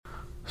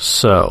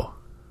So,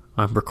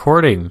 I'm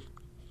recording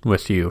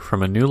with you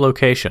from a new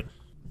location.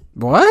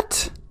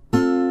 What?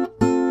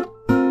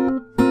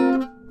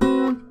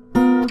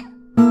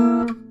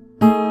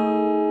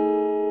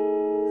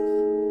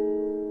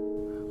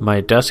 My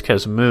desk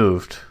has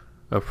moved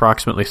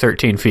approximately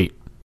 13 feet.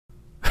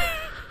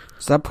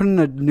 Is that put in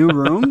a new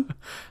room?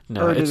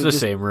 No, it's the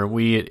same room.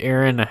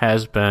 Aaron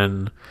has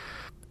been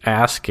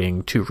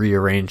asking to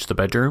rearrange the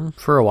bedroom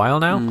for a while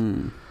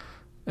now.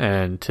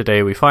 And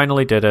today we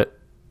finally did it.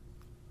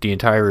 The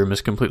entire room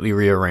is completely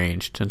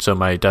rearranged, and so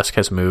my desk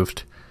has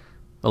moved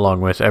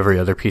along with every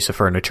other piece of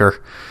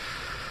furniture.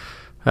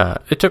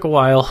 It took a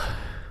while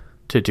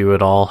to do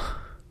it all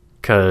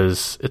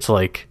because it's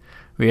like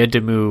we had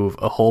to move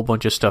a whole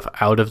bunch of stuff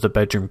out of the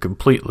bedroom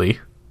completely,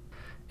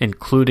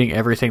 including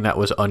everything that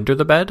was under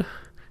the bed.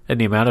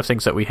 And the amount of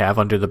things that we have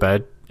under the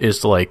bed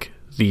is like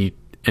the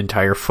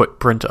entire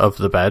footprint of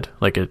the bed.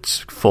 Like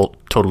it's full,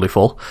 totally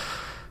full.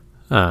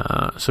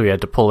 So we had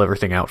to pull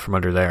everything out from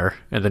under there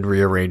and then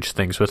rearrange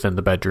things within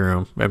the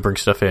bedroom and bring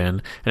stuff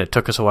in. And it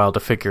took us a while to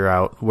figure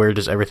out where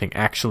does everything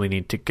actually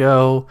need to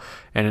go.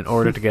 And in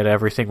order to get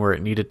everything where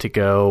it needed to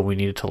go, we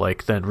needed to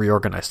then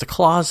reorganize the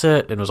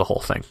closet, and it was a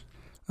whole thing.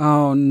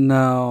 Oh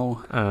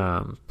no.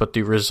 But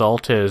the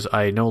result is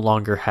I no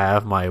longer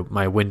have my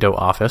window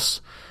office.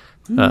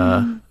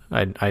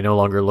 I no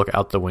longer look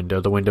out the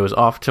window. The window is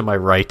off to my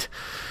right.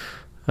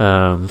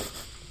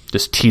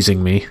 Just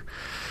teasing me.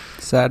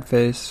 Sad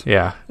face.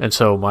 Yeah, and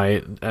so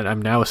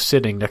I'm now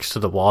sitting next to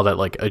the wall that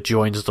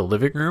adjoins the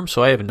living room,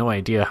 so I have no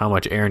idea how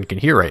much Aaron can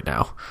hear right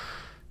now.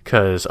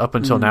 Because up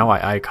until now,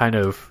 I kind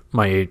of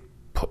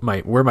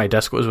where my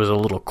desk was a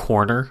little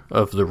corner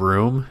of the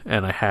room,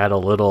 and I had a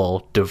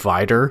little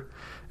divider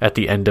at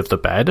the end of the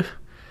bed,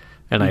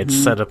 and I had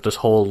set up this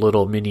whole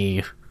little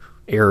mini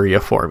area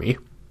for me.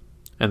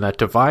 And that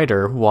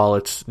divider, while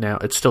it's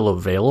still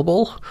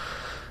available,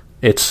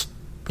 it's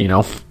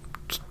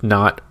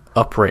not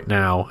up right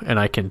now, and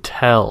I can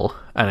tell,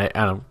 and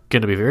I'm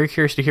going to be very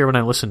curious to hear when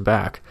I listen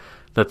back,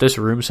 that this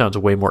room sounds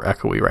way more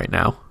echoey right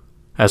now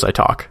as I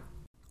talk.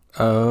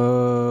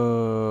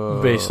 Oh.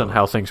 Based on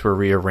how things were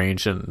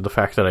rearranged and the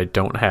fact that I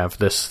don't have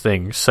this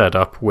thing set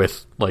up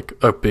with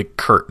a big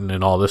curtain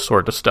and all this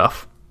sort of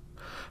stuff.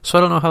 So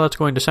I don't know how that's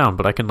going to sound,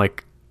 but I can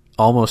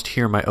almost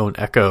hear my own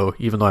echo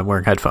even though I'm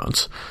wearing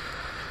headphones.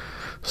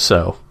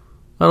 So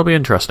that'll be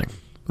interesting.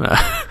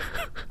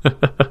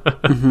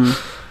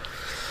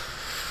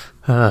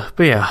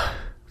 But yeah,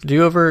 do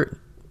you ever,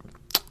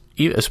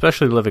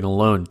 especially living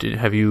alone, do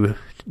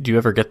you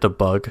ever get the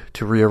bug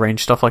to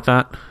rearrange stuff like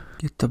that?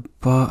 Get the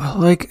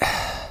bug,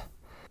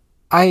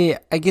 I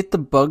get the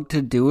bug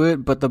to do it,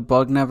 but the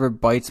bug never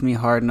bites me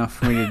hard enough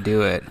for me to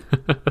do it.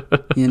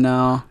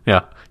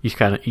 Yeah,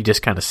 you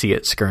just kind of see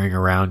it scurrying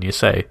around. You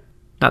say,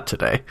 not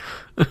today.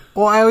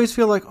 Well, I always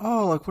feel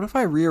what if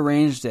I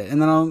rearranged it?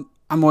 And then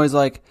I'm always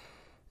like,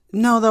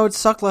 no, that would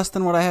suck less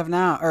than what I have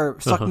now, or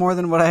suck more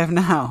than what I have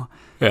now.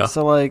 Yeah.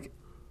 So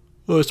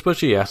well,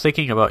 especially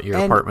thinking about your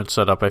apartment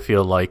setup, I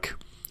feel like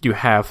you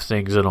have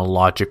things in a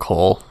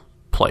logical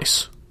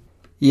place.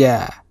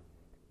 Yeah.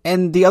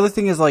 And the other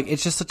thing is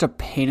it's just such a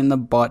pain in the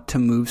butt to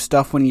move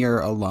stuff when you're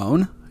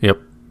alone. Yep.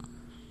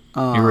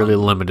 You're really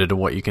limited in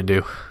what you can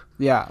do.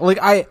 Yeah.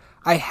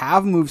 I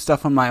have moved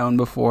stuff on my own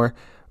before,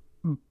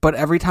 but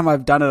every time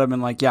I've done it, I've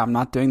been I'm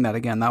not doing that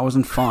again. That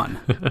wasn't fun.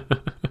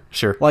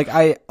 Sure.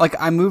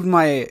 I moved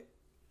my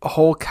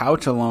whole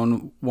couch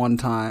alone one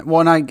time.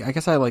 Well, and I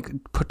guess I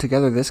put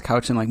together this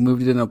couch and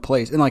moved it into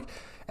place. And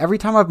every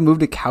time I've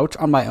moved a couch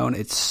on my own,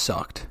 it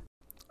sucked.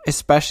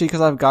 Especially because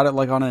I've got it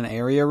on an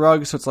area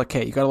rug, so it's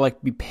hey, you gotta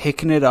be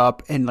picking it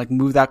up and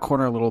move that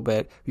corner a little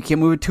bit. You can't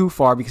move it too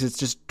far because it's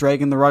just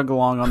dragging the rug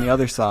along on the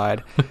other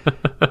side.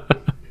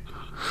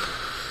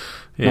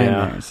 Yeah,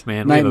 Nightmares.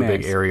 Man, we have a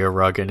big area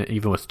rug, and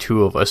even with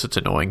two of us, it's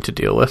annoying to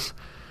deal with.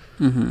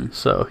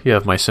 So you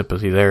have my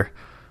sympathy there.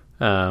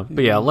 But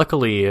yeah,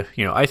 luckily,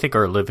 I think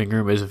our living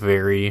room is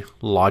very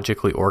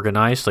logically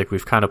organized.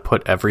 We've kind of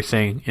put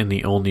everything in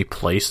the only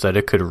place that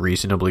it could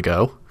reasonably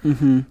go.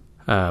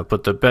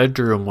 But the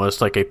bedroom was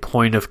a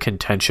point of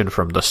contention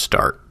from the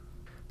start.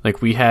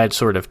 We had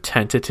sort of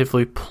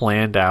tentatively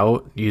planned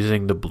out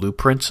using the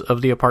blueprints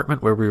of the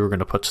apartment where we were going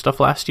to put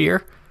stuff last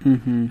year.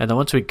 And then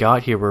once we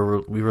got here,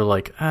 we were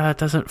it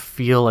doesn't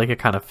feel like it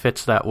kind of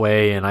fits that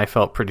way. And I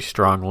felt pretty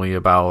strongly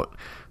about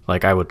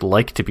I would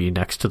like to be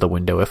next to the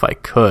window if I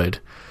could.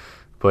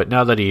 But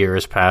now that a year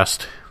has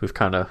passed, we've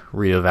kind of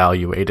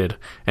reevaluated.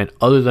 And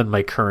other than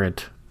my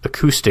current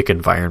acoustic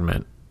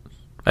environment,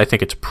 I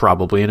think it's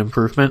probably an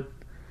improvement.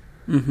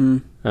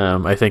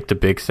 I think the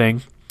big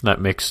thing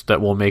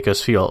that will make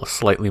us feel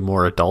slightly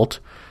more adult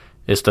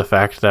is the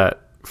fact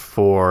that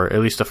for at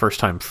least the first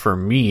time for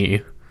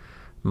me,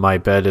 my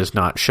bed is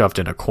not shoved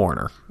in a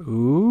corner.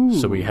 Ooh.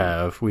 So we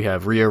have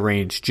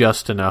rearranged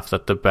just enough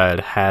that the bed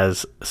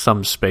has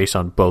some space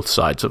on both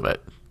sides of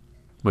it,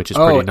 which is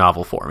pretty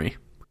novel for me.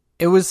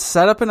 It was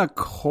set up in a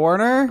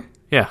corner?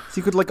 Yeah. So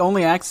you could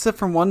only access it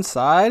from one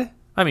side?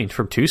 I mean,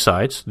 from two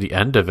sides, the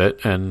end of it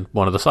and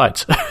one of the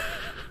sides.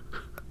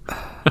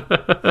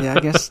 Yeah, I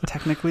guess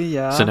technically,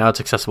 yeah. So now it's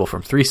accessible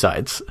from 3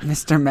 sides.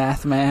 Mr.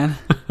 Math Man.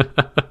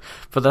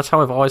 But that's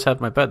how I've always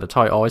had my bed. That's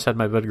how I always had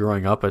my bed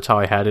growing up. That's how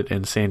I had it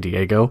in San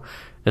Diego.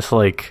 It's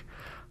like,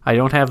 I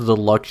don't have the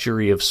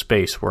luxury of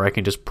space where I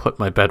can just put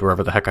my bed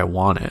wherever the heck I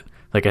want it.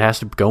 Like, it has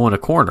to go in a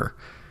corner.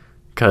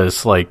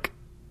 Because, like,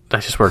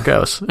 that's just where it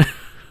goes.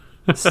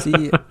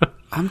 See,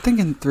 I'm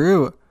thinking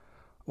through.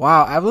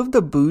 Wow, I've lived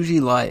a bougie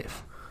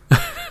life.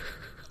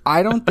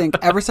 I don't think,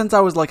 ever since I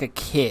was like a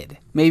kid,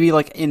 maybe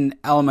like in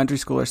elementary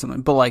school or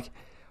something, but like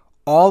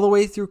all the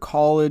way through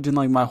college and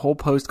like my whole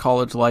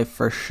post-college life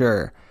for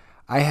sure,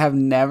 I have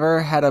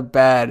never had a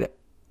bed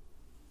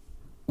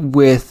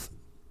with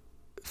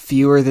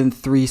fewer than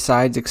 3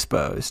 sides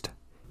exposed.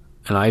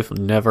 And I've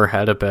never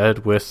had a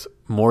bed with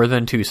more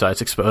than 2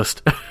 sides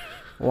exposed.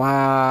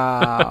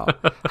 Wow.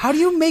 How do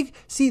you make...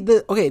 See,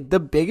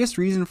 the biggest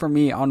reason for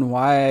me on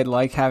why I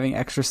like having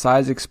extra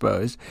sides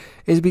exposed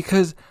is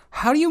because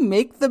how do you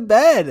make the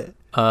bed?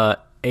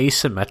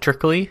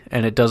 Asymmetrically,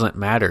 and it doesn't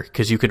matter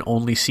because you can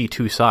only see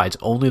 2 sides.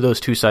 Only those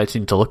 2 sides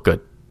need to look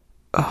good.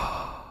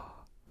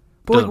 Oh.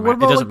 But like, what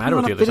about, it doesn't like, matter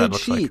what the other side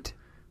looks looks sheet? like.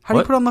 How do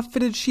you put on the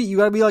fitted sheet? You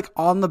gotta be like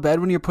on the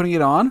bed when you're putting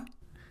it on?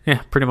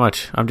 Yeah, pretty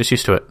much. I'm just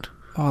used to it.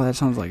 Oh, that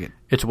sounds like it.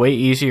 It's way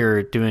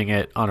easier doing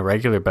it on a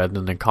regular bed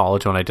than in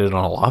college when I did it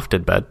on a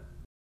lofted bed.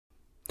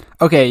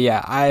 Okay,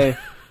 yeah,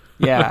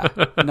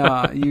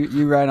 no,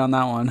 you're right on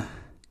that one.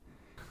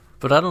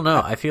 But I don't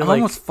know. I feel I've like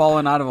almost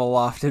fallen out of a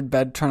lofted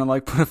bed trying to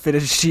like put a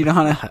fitted sheet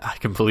on it. I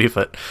can believe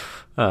it.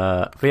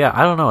 But yeah,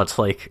 I don't know. It's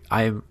like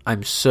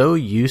I'm so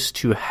used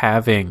to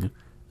having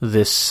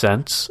this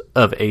sense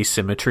of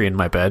asymmetry in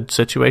my bed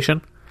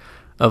situation.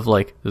 Of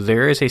like,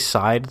 there is a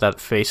side that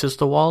faces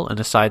the wall and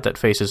a side that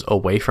faces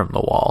away from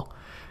the wall.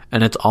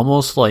 And it's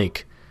almost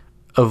like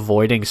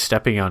avoiding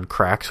stepping on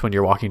cracks when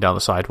you're walking down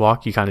the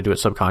sidewalk. You kind of do it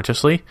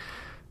subconsciously.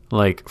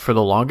 Like, for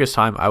the longest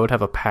time, I would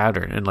have a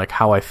pattern in like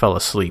how I fell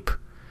asleep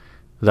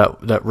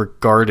that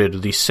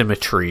regarded the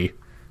symmetry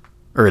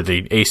or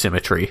the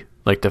asymmetry.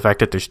 Like the fact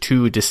that there's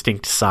 2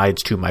 distinct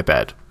sides to my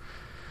bed.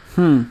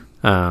 And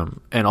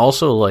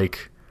also,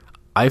 like,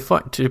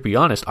 to be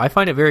honest, I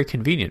find it very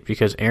convenient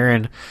because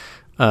Erin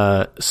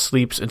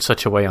sleeps in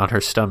such a way on her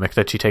stomach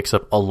that she takes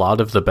up a lot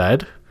of the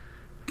bed.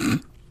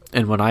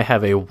 And when I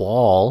have a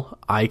wall,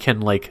 I can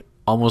like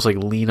almost like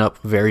lean up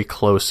very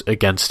close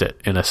against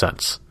it in a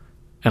sense.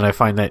 And I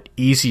find that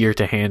easier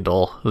to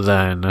handle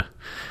than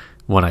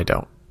when I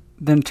don't.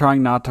 Then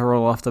trying not to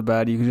roll off the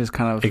bed, you can just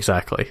kind of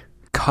Exactly.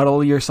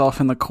 cuddle yourself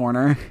in the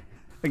corner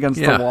against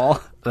the wall.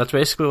 That's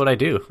basically what I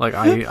do. Like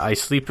I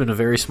sleep in a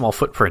very small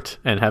footprint,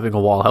 and having a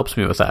wall helps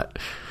me with that.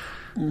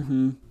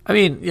 Mm-hmm. I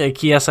mean,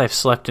 like, yes, I've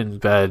slept in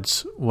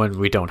beds when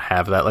we don't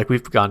have that. Like,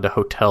 we've gone to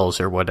hotels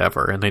or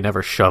whatever, and they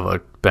never shove a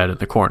bed in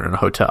the corner in a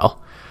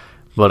hotel.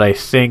 But I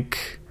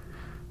think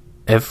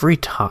every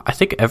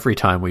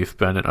time we've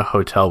been in a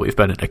hotel, we've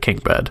been in a king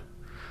bed.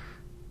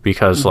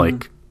 Because,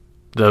 like,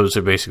 those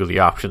are basically the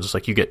options.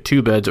 Like, you get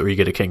 2 beds or you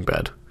get a king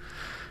bed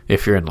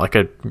if you're in, like,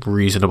 a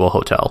reasonable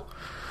hotel.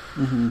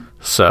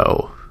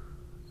 So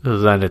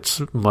then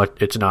it's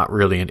not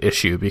really an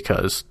issue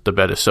because the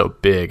bed is so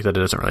big that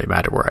it doesn't really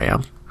matter where I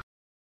am.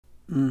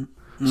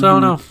 So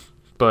no,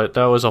 but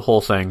that was a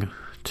whole thing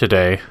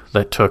today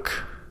that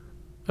took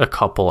a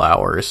couple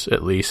hours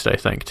at least, I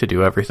think, to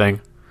do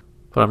everything.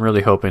 But I'm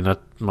really hoping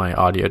that my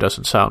audio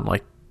doesn't sound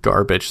like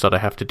garbage that I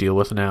have to deal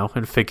with now,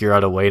 and figure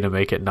out a way to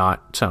make it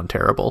not sound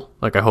terrible.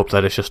 Like, I hope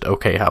that it's just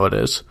okay how it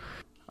is.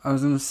 I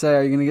was gonna say,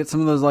 are you gonna get some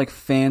of those like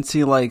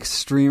fancy like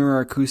streamer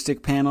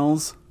acoustic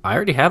panels? I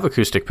already have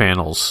acoustic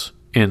panels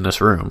in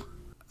this room.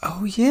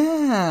 Oh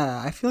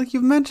yeah, I feel like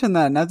you've mentioned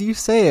that now that you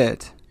say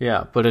it.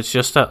 Yeah, but it's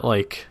just that,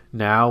 like,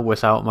 now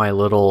without my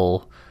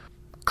little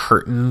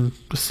curtain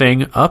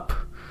thing up,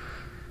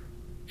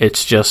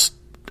 it's just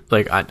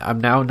like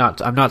I'm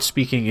not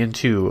speaking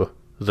into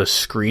the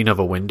screen of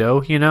a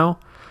window, you know?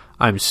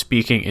 I'm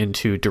speaking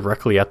into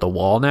directly at the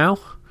wall now,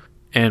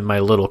 and my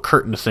little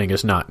curtain thing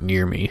is not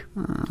near me.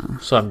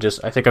 So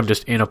I think I'm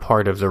just in a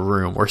part of the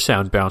room where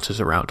sound bounces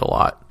around a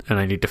lot, and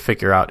I need to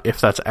figure out if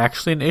that's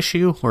actually an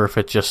issue or if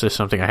it just is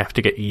something I have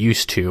to get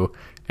used to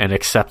and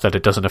accept that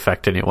it doesn't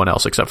affect anyone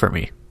else except for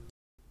me.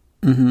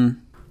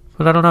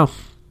 But I don't know.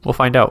 We'll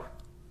find out.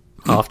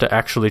 I'll have to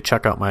actually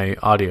check out my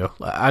audio.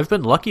 I've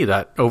been lucky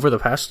that over the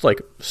past,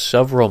 like,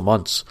 several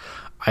months,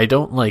 I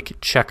don't, like,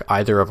 check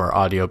either of our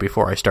audio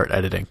before I start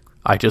editing.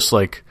 I just,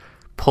 like,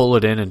 pull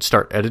it in and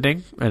start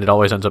editing, and it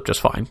always ends up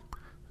just fine.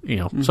 You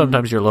know,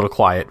 sometimes you're a little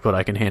quiet, but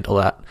I can handle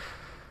that.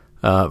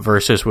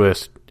 Versus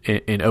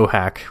in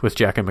OHAC with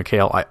Jack and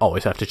Mikhail, I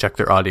always have to check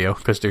their audio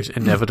because there's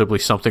inevitably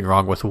something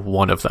wrong with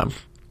one of them.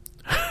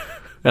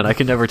 And I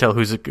can never tell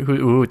who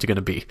it's going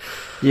to be.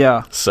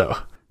 Yeah. So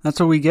that's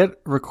what we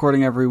get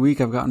recording every week.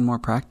 I've gotten more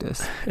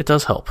practice. It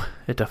does help.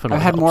 It definitely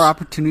I've had helps. more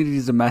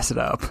opportunities to mess it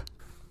up.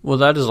 Well,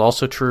 that is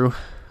also true.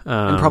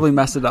 And probably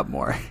mess it up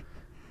more.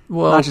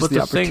 Well, not just but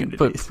the opportunities.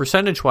 but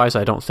percentage-wise,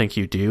 I don't think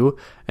you do.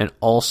 And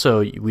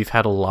also, we've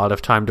had a lot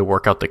of time to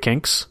work out the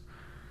kinks.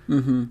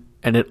 And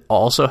it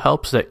also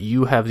helps that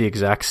you have the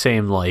exact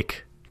same,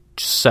 like,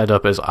 set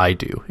up as I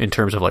do in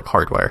terms of like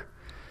hardware.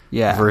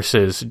 Yeah.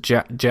 Versus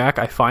Jack,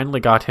 I finally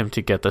got him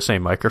to get the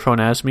same microphone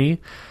as me,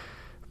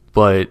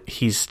 but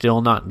he's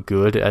still not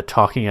good at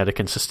talking at a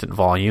consistent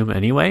volume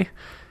anyway.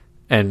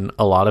 And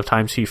a lot of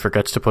times he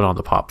forgets to put on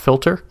the pop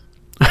filter.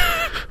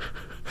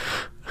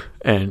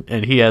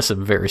 and he has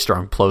some very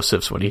strong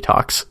plosives when he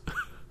talks.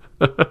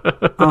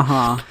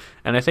 Uh-huh.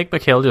 And I think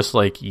Mikhail just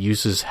like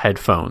uses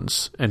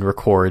headphones and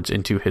records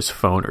into his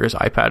phone or his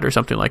iPad or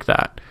something like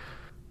that.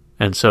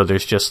 And so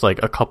there's just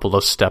like a couple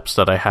of steps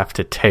that I have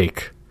to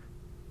take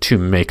to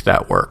make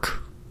that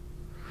work.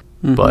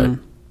 Mm-hmm. But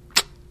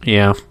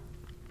yeah.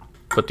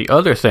 But the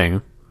other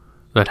thing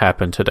that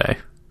happened today,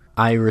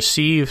 I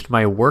received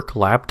my work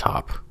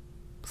laptop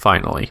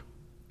finally.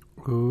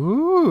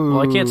 Ooh.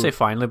 Well, I can't say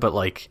finally, but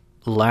like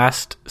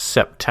last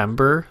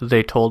September,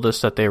 they told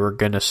us that they were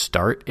going to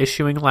start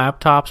issuing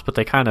laptops, but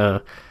they kind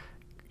of,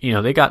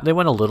 they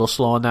went a little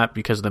slow on that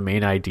because the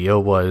main idea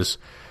was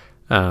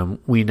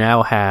we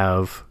now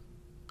have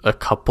a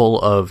couple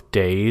of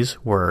days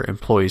where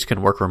employees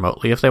can work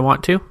remotely if they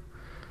want to,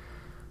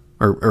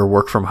 or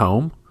work from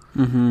home.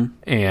 Mm-hmm.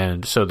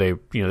 And so they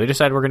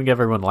decided we're going to give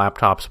everyone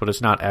laptops, but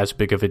it's not as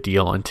big of a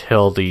deal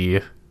until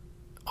the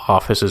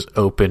office is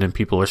open and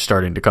people are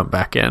starting to come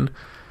back in.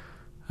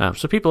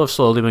 So people have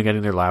slowly been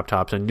getting their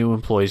laptops, and new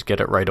employees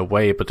get it right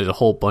away, but there's a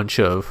whole bunch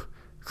of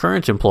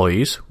current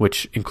employees,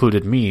 which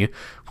included me,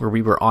 where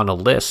we were on a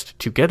list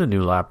to get a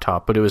new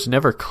laptop, but it was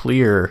never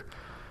clear,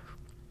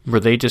 were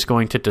they just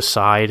going to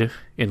decide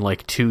in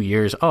like 2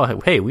 years,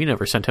 oh, hey, we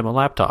never sent him a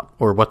laptop,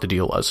 or what the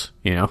deal was,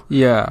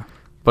 Yeah.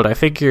 But I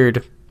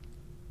figured,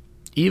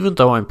 even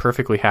though I'm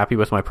perfectly happy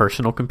with my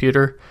personal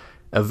computer,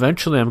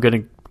 eventually I'm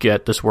going to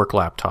get this work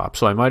laptop,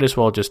 so I might as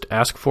well just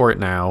ask for it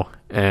now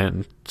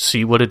and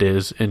see what it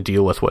is and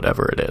deal with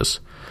whatever it is.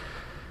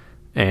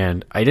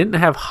 And I didn't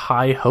have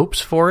high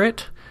hopes for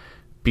it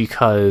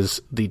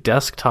because the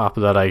desktop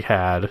that I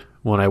had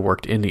when I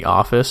worked in the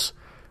office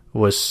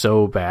was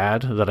so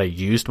bad that I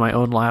used my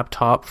own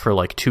laptop for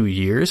like 2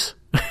 years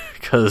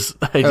because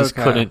I just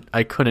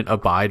couldn't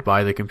abide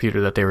by the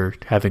computer that they were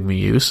having me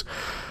use.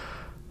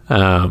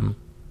 And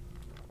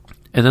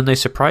then they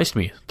surprised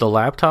me. The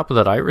laptop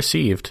that I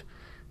received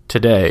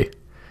today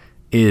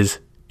is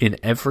in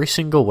every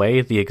single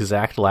way the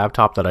exact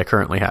laptop that I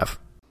currently have.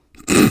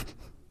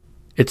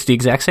 It's the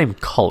exact same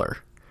color.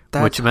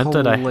 That's which meant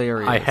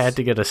hilarious. that I had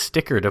to get a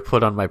sticker to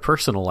put on my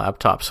personal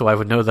laptop so I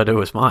would know that it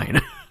was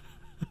mine.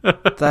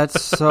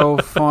 That's so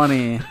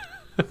funny.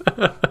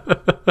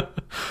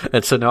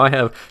 And so now I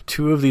have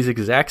 2 of these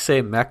exact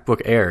same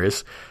MacBook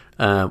Airs,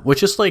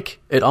 which is like,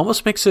 it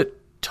almost makes it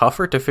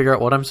tougher to figure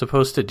out what I'm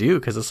supposed to do,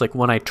 because it's like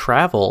when I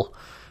travel,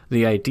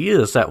 the idea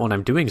is that when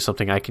I'm doing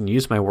something, I can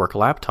use my work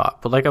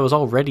laptop. But like I was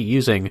already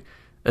using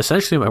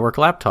essentially my work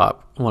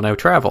laptop when I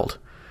traveled.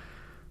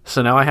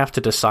 So now I have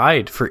to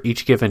decide for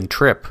each given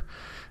trip,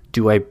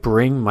 do I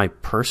bring my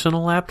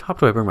personal laptop?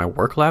 Do I bring my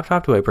work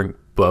laptop? Do I bring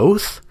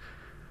both?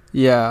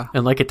 Yeah.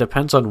 And like it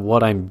depends on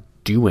what I'm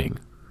doing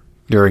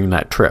during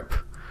that trip.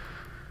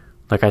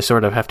 Like I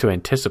sort of have to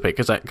anticipate,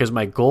 because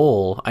my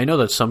goal, I know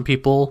that some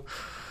people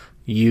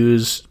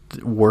use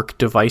work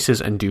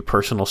devices and do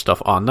personal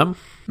stuff on them.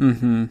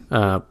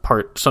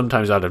 Mm-hmm.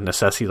 Sometimes out of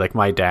necessity. Like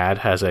my dad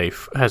has a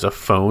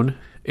phone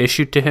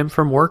issued to him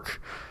from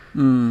work,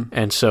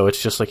 and so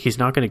it's just like he's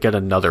not going to get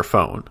another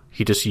phone.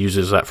 He just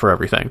uses that for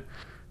everything.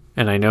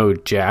 And I know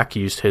Jack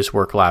used his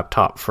work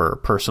laptop for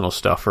personal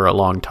stuff for a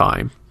long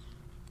time,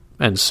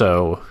 and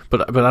so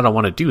but I don't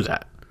want to do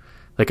that.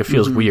 Like it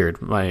feels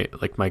weird. My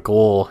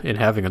goal in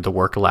having the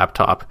work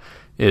laptop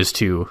is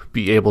to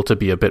be able to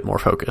be a bit more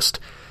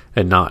focused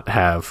and not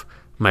have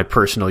my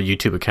personal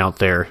YouTube account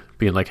there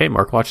being like, hey,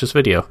 Mark, watch this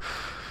video.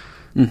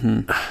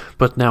 Mm-hmm.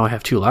 But now I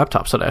have 2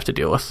 laptops that I have to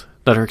deal with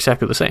that are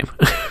exactly the same.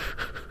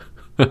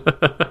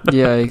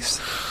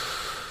 Yikes.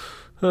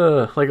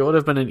 Like it would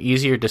have been an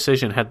easier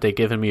decision had they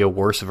given me a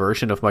worse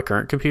version of my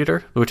current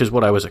computer, which is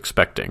what I was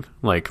expecting.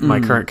 Like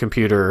my current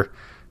computer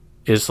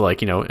is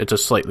like, it's a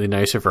slightly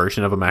nicer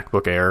version of a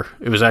MacBook Air.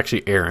 It was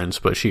actually Erin's,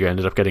 but she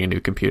ended up getting a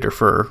new computer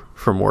for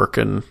work.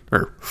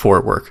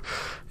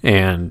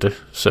 And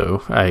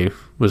so I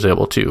was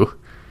able to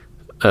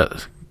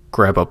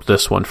grab up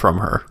this one from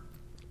her.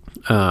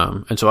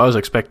 And so I was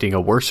expecting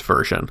a worse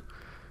version.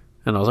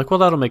 And I was like, well,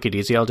 that'll make it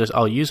easy.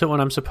 I'll use it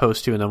when I'm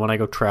supposed to, and then when I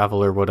go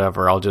travel or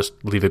whatever, I'll just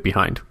leave it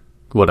behind.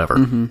 Whatever.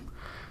 Mm-hmm.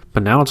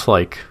 But now it's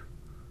like,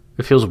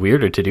 it feels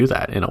weirder to do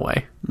that in a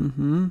way.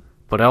 Mm-hmm.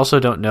 But I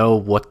also don't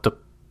know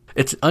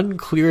it's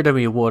unclear to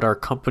me what our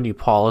company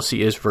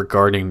policy is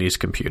regarding these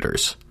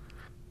computers.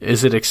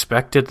 Is it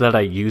expected that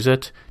I use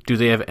it? Do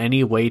they have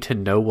any way to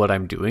know what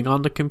I'm doing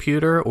on the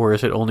computer? Or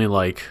is it only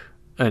like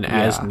an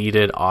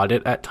as-needed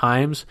audit at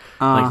times?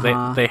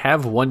 Like they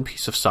have one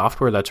piece of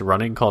software that's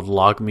running called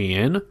Log Me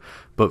In,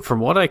 but from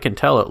what I can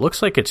tell, it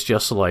looks like it's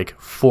just like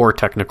for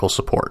technical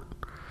support.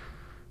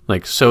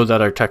 Like so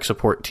that our tech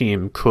support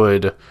team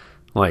could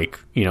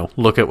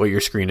look at what your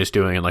screen is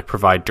doing and like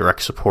provide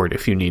direct support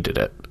if you needed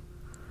it.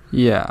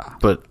 Yeah.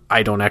 But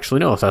I don't actually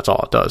know if that's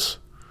all it does.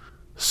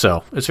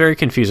 So it's very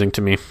confusing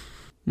to me.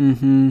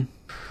 Mm-hmm.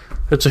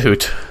 It's a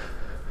hoot.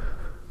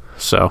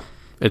 So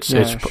it's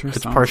Sure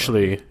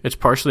it's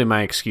partially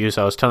my excuse.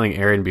 I was telling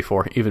Aaron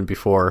before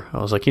I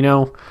was like,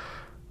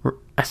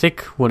 I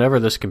think whenever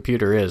this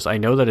computer is, I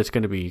know that it's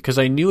going to be, because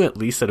I knew at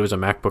least that it was a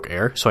MacBook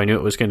Air, so I knew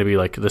it was going to be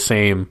like the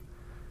same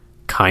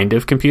kind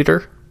of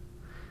computer.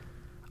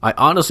 I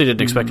honestly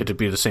didn't expect it to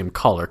be the same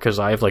color, because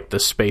I have like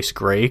the space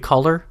gray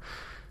color.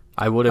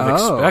 I would have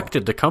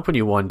expected the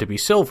company one to be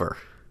silver.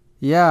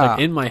 Yeah. Like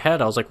in my head,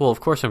 I was like, well,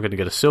 of course I'm going to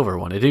get a silver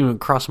one. It didn't even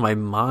cross my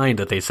mind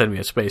that they'd send me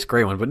a space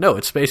gray one, but no,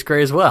 it's space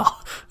gray as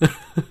well.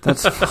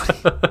 That's funny.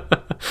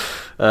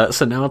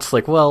 So now it's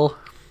like, well,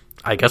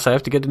 I guess I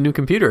have to get a new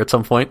computer at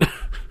some point.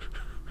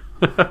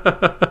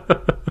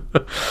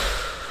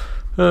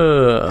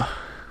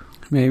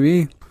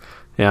 Maybe.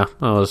 Yeah,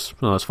 that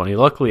was funny.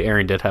 Luckily,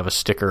 Aaron did have a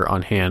sticker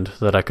on hand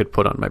that I could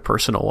put on my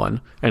personal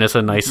one, and it's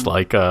a nice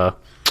like a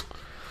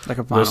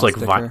vinyl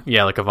sticker.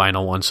 like a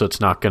vinyl one, so it's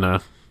not gonna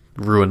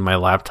ruin my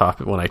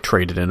laptop when I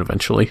trade it in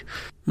eventually.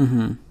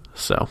 Mm-hmm.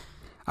 So,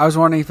 I was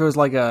wondering if it was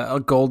like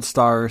a gold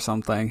star or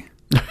something.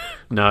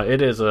 No,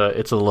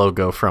 it's a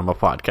logo from a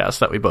podcast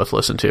that we both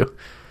listen to.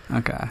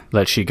 Okay.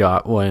 That she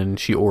got when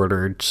she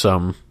ordered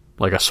some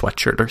like a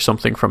sweatshirt or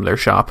something from their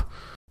shop.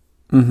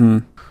 Mm-hmm.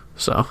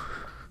 So.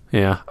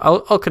 Yeah,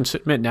 I'll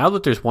consider now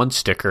that there's one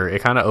sticker,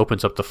 it kind of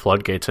opens up the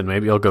floodgates, and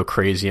maybe I'll go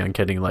crazy on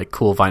getting like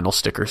cool vinyl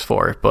stickers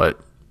for it. But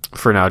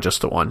for now, just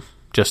the one,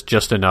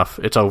 just enough.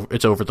 It's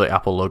over the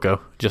Apple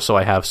logo, just so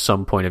I have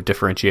some point of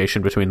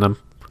differentiation between them.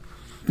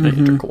 I need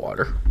to drink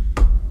water.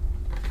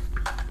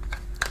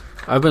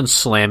 I've been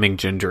slamming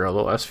ginger ale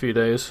the last few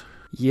days.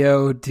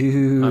 Yo,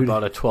 dude! I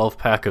bought a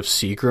 12-pack of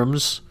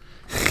Seagram's,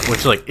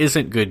 which like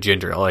isn't good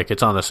ginger ale. Like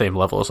it's on the same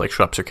level as like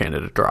Schweppes or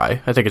Canada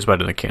Dry. I think it's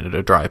better than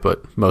Canada Dry,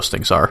 but most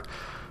things are.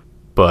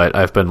 But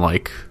I've been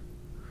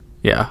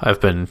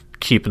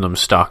keeping them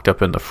stocked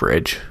up in the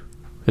fridge.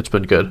 It's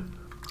been good.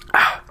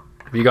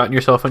 Have you gotten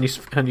yourself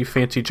any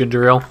fancy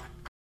ginger ale?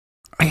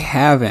 I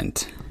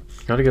haven't.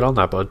 Gotta get on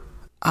that, bud.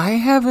 I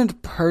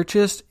haven't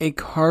purchased a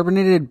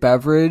carbonated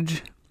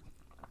beverage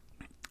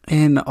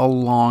in a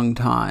long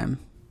time.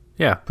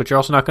 Yeah, but you're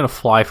also not going to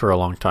fly for a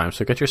long time,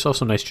 so get yourself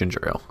some nice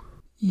ginger ale.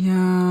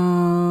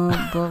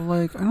 Yeah, but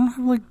like I don't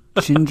have like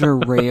ginger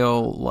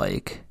ale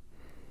like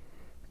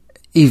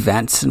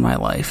events in my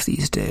life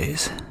these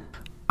days.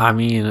 I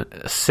mean,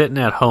 sitting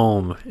at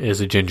home is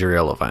a ginger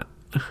ale event.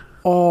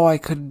 Oh, I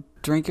could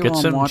drink it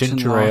while I'm watching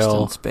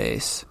Lost in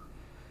Space.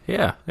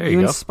 Yeah, there you go.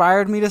 You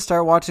inspired me to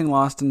start watching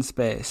Lost in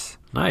Space.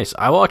 Nice.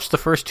 I watched the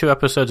first 2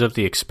 episodes of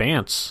The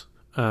Expanse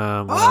when I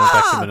went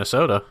back to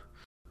Minnesota.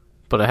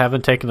 But I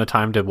haven't taken the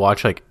time to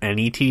watch like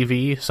any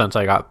TV since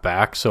I got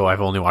back, so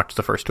I've only watched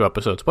the first 2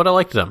 episodes. But I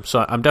liked them,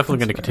 so I'm definitely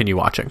going to continue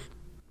watching.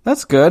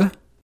 That's good.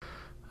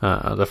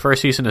 The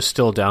first season is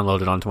still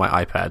downloaded onto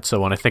my iPad,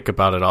 so when I think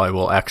about it, I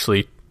will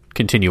actually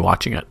continue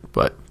watching it.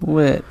 But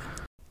lit.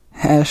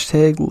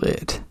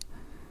 #lit.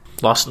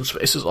 Lost in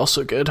Space is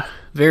also good.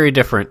 Very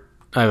different,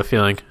 I have a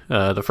feeling.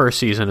 The first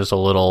season is a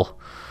little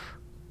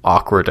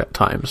awkward at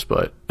times,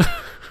 but...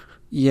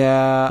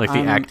 Yeah, like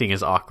the acting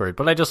is awkward,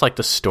 but I just like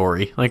the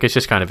story. Like it's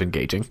just kind of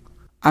engaging.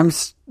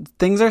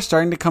 Things are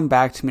starting to come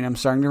back to me, and I'm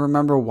starting to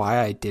remember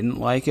why I didn't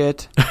like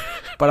it.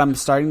 But I'm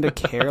starting to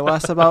care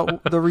less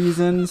about the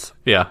reasons.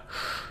 Yeah,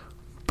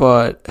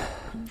 but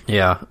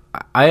yeah,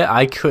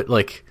 I could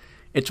like.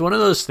 It's one of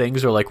those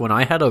things where like when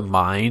I had a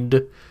mind,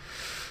 there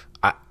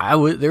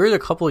was a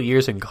couple of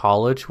years in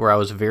college where I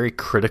was very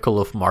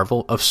critical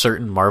of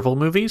certain Marvel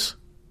movies.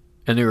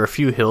 And there were a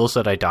few hills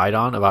that I died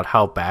on about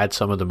how bad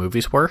some of the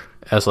movies were,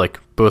 as like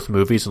both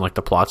movies and like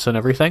the plots and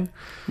everything.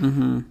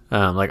 Mm-hmm.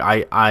 Like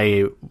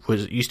I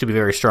used to be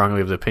very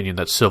strongly of the opinion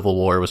that Civil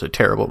War was a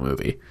terrible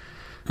movie,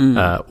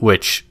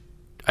 which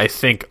I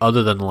think,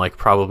 other than like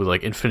probably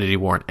like Infinity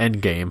War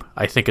and Endgame,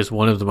 I think is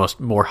one of the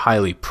more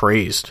highly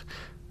praised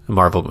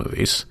Marvel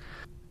movies.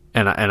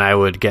 And I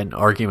would get in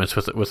arguments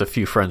with a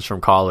few friends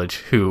from college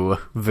who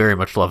very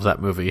much loved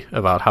that movie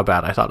about how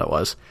bad I thought it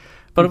was.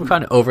 But I'm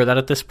kind of over that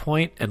at this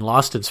point, and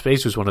Lost in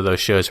Space was one of those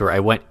shows where I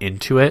went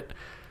into it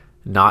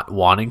not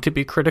wanting to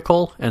be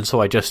critical, and so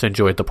I just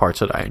enjoyed the parts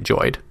that I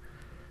enjoyed.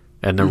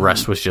 And the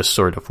rest was just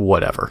sort of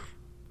whatever.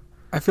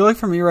 I feel like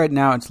for me right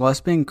now, it's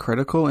less being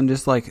critical and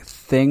just like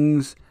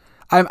things...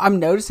 I'm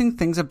noticing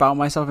things about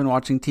myself in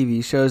watching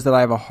TV shows that I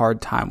have a hard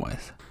time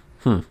with.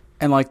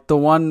 And like the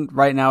one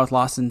right now with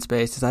Lost in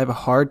Space is I have a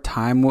hard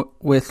time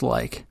with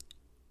like...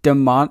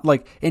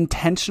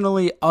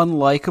 intentionally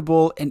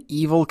unlikable and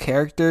evil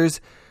characters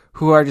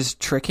who are just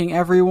tricking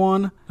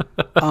everyone.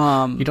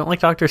 You don't like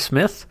Dr.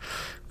 Smith?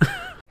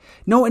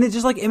 No, and it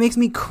just like it makes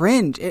me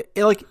cringe.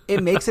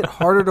 It makes it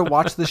harder to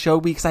watch the show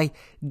because I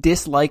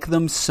dislike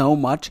them so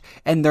much,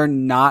 and there's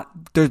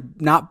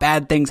not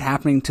bad things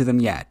happening to them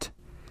yet.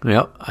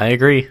 Yep, I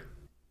agree.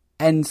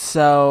 And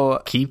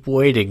so keep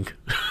waiting.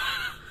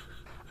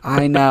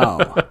 I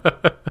know.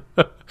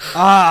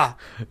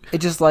 It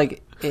just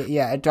like.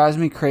 It drives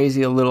me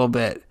crazy a little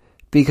bit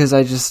because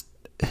I just...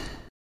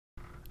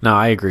 No,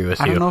 I agree with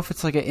you. I don't know if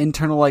it's like an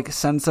internal like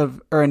sense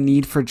of or a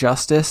need for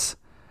justice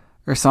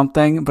or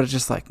something, but it's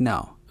just like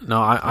no.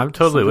 No, I'm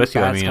totally with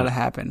you. I mean, gotta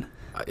happen.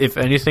 If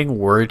anything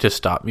were to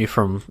stop me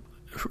from,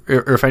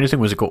 or if anything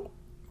was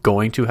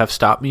going to have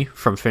stopped me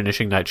from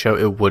finishing that show,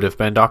 it would have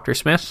been Dr.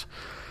 Smith.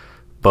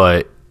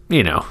 But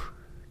you know,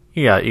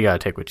 you gotta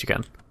take what you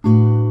can.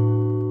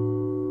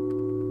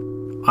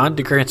 On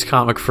to Grant's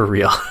comic for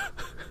real.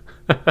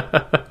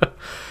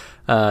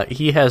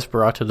 He has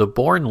brought The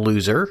Born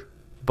Loser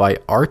by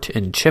Art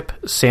and Chip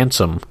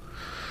Sansom.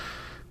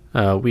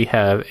 We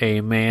have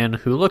a man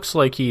who looks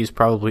like he's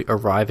probably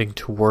arriving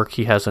to work.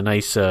 He has a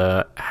nice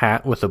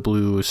hat with a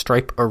blue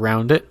stripe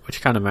around it,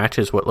 which kind of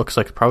matches what looks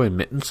like probably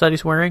mittens that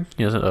he's wearing.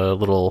 He has a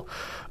little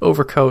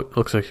overcoat.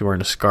 Looks like he's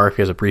wearing a scarf.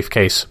 He has a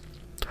briefcase.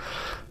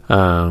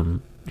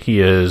 He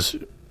is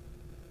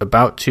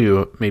about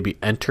to maybe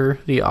enter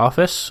the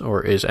office,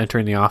 or is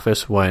entering the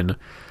office, when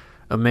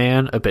a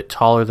man a bit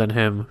taller than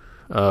him,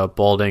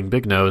 balding,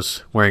 big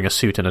nose, wearing a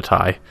suit and a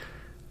tie,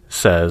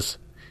 says,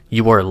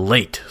 "You are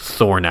late,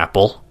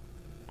 Thornapple."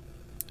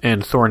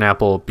 And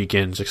Thornapple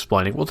begins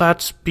explaining, "Well,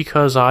 that's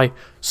because I..."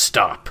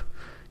 "Stop.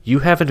 You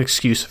have an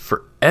excuse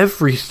for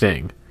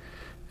everything."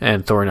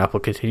 And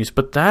Thornapple continues,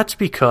 "But that's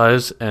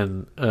because..."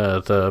 And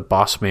the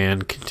boss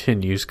man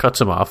continues,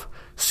 cuts him off.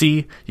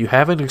 "See, you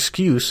have an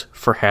excuse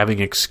for having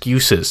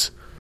excuses."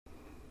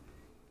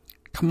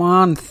 Come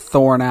on,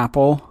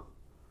 Thornapple.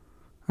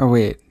 Or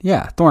wait,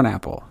 yeah,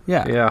 Thornapple.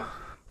 Yeah. Yeah.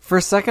 For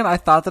a second, I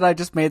thought that I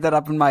just made that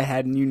up in my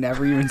head and you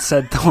never even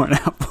said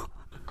Thornapple.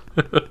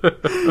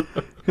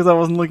 Because I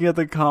wasn't looking at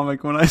the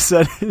comic when I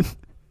said it.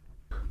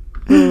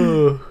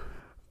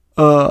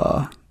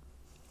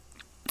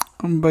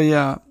 But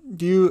yeah,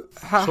 do you...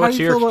 So what's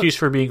your excuse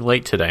for being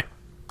late today?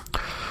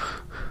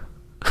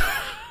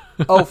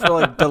 Oh, for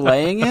like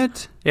delaying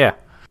it? Yeah.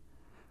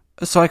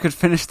 So I could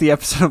finish the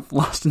episode of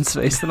Lost in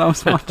Space that I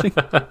was watching?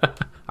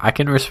 I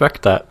can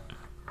respect that.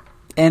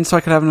 And so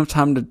I could have enough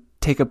time to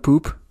take a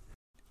poop?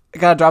 I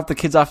gotta drop the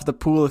kids off at the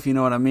pool, if you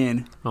know what I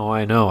mean. Oh,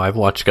 I know. I've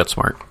watched Get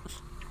Smart.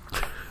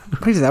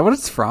 Wait, is that what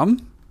it's from?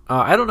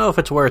 I don't know if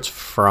it's where it's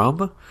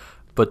from,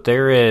 but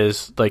there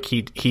is, like,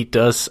 he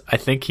does, I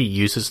think he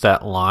uses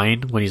that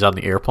line when he's on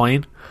the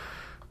airplane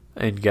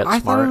and Get Smart. I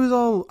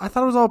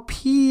thought it was all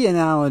pee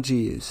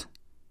analogies.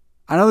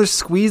 I know there's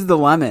Squeeze the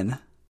Lemon.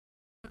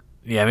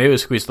 Yeah, maybe it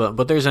was Squeeze the Lemon,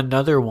 but there's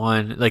another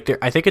one, like,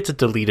 I think it's a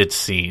deleted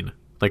scene,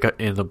 like,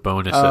 in the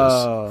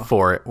bonuses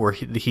for it, where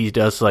he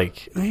does,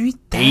 like,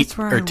 8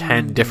 or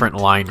 10 different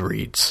line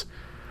reads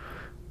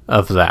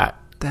of that.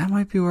 That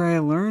might be where I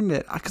learned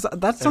it. Because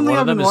that's something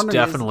I've been wondering. One of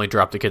them is definitely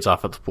drop the kids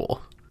off at the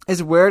pool.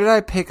 Is where did I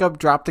pick up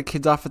drop the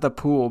kids off at the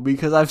pool?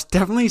 Because I've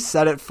definitely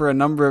said it for a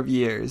number of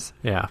years.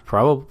 Yeah,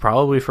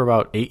 probably for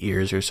about 8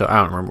 years or so.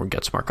 I don't remember when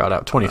Get Smart got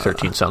out.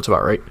 2013 sounds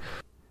about right.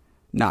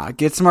 Nah,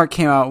 Get Smart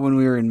came out when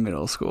we were in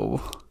middle school.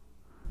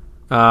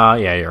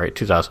 Yeah, you're right.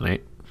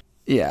 2008.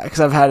 Yeah, because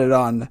I've had it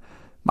on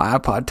my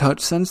iPod Touch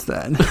since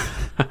then.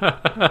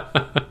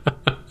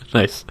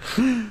 Nice.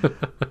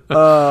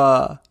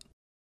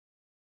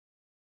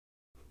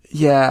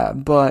 Yeah,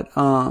 but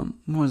what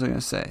was I gonna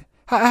say?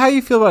 How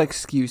you feel about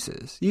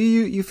excuses?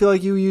 You feel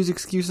like you use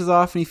excuses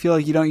often? You feel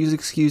like you don't use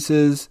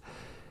excuses,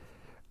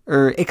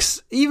 or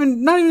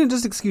even not even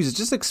just excuses,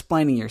 just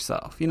explaining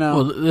yourself? You know.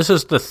 Well, this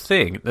is the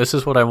thing. This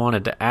is what I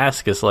wanted to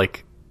ask. Is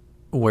like,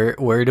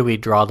 where do we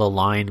draw the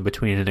line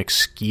between an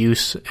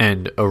excuse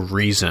and a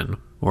reason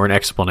or an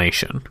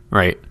explanation?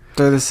 Right.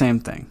 They're the same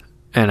thing.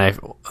 And I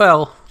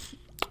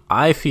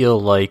feel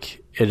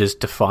like it is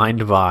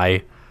defined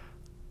by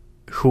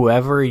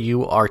whoever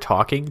you are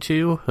talking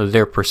to,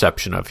 their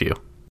perception of you.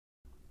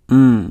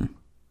 Okay.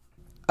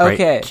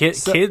 Right?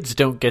 Kids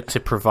don't get to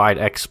provide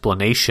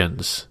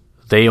explanations.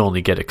 They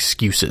only get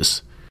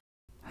excuses.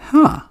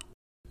 Huh.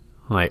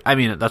 Like, I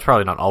mean, that's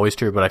probably not always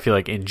true, but I feel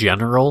like in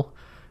general,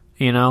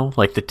 you know,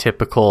 like the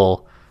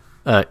typical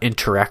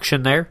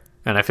interaction there,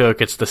 and I feel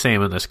like it's the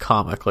same in this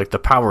comic, like the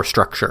power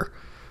structure.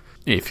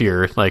 If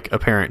you're like a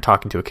parent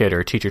talking to a kid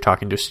or a teacher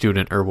talking to a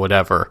student or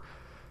whatever,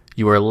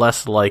 you are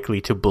less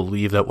likely to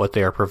believe that what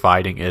they are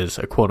providing is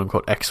a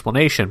quote-unquote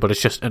explanation, but it's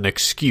just an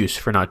excuse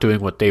for not doing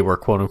what they were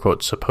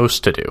quote-unquote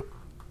supposed to do.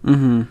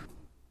 Mm-hmm.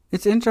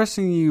 It's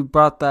interesting you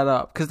brought that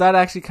up, because that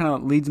actually kind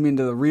of leads me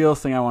into the real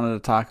thing I wanted to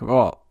talk about.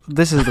 Well,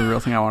 this is the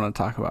real thing I wanted to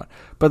talk about.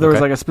 But there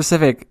was like a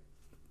specific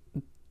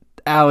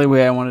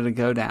alleyway I wanted to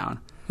go down.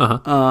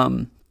 Uh-huh.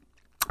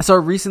 So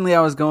recently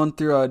I was going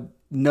through a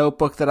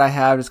notebook that I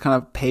have, just kind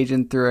of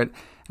paging through it,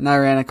 and I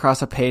ran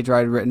across a page where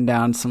I'd written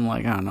down some,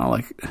 like, I don't know,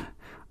 like,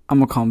 I'm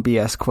gonna call them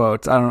BS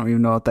quotes. I don't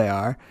even know what they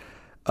are.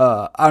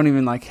 I don't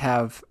even like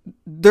have.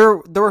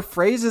 There were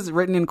phrases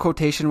written in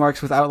quotation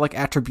marks without like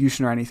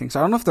attribution or anything. So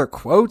I don't know if they're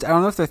quotes. I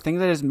don't know if they're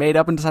things I just made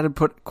up and decided to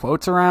put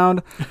quotes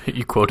around.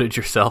 You quoted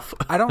yourself.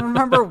 I don't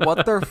remember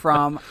what they're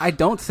from. I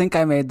don't think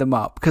I made them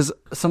up because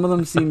some of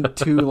them seem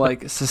too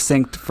like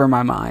succinct for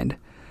my mind.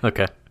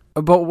 Okay.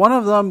 But one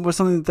of them was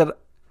something that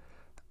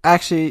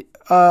actually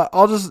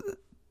I'll just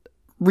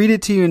read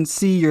it to you and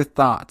see your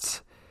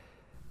thoughts.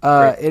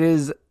 It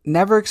is,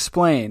 never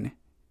explain.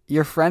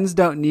 your friends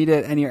don't need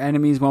it and your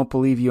enemies won't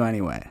believe you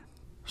anyway.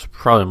 It's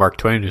probably Mark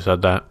Twain who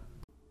said that.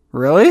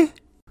 Really?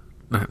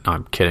 No,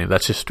 I'm kidding.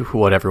 That's just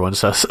what everyone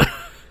says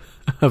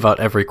about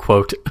every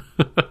quote.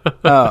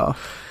 Oh.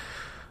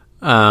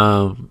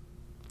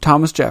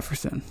 Thomas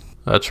Jefferson.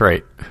 That's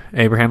right.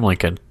 Abraham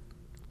Lincoln.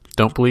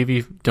 Don't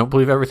believe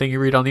everything you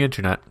read on the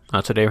internet.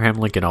 That's what Abraham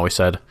Lincoln always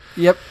said.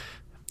 Yep.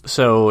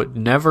 So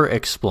never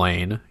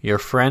explain. Your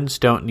friends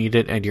don't need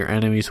it and your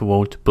enemies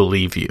won't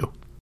believe you.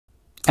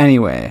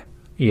 Anyway.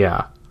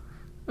 Yeah.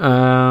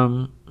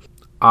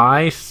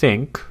 I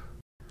think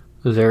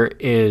there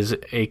is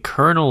a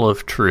kernel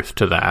of truth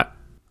to that.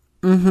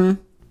 Mm-hmm.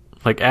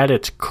 Like, at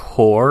its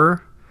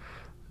core,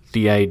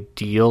 the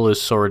ideal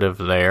is sort of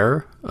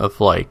there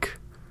of, like...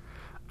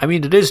 I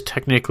mean, it is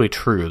technically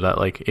true that,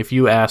 like, if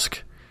you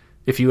ask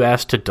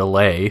to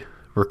delay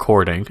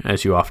recording,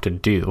 as you often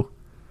do,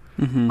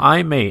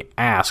 I may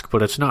ask,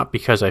 but it's not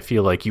because I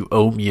feel like you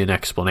owe me an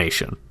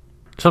explanation.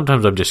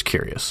 Sometimes I'm just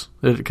curious,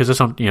 because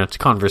it's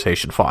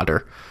conversation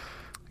fodder.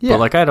 Yeah. But,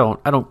 like, I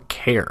don't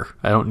care.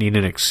 I don't need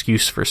an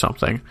excuse for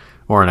something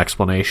or an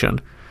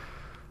explanation.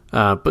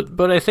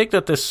 But I think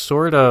that this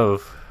sort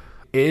of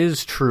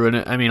is true, and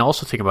I mean,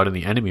 also think about it in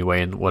the enemy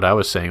way, and what I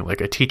was saying, like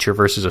a teacher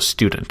versus a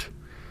student.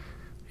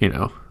 You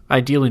know,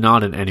 ideally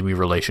not an enemy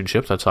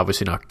relationship. That's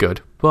obviously not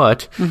good.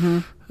 But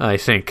I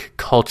think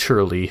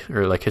culturally,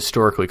 or like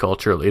historically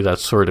culturally,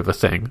 that's sort of a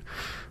thing.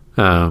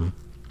 And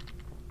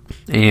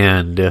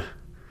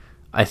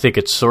I think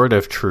it's sort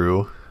of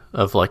true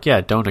of like,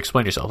 yeah, don't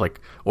explain yourself. Like,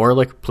 or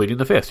like pleading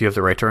the fifth. You have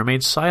the right to remain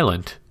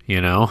silent,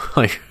 you know?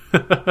 Like,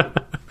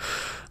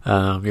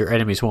 your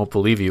enemies won't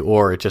believe you,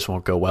 or it just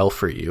won't go well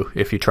for you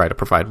if you try to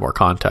provide more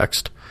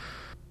context.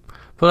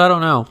 But I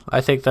don't know. I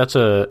think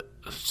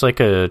it's like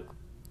a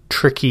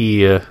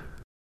tricky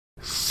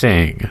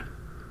thing,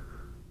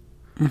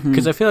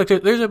 because I feel like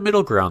there's a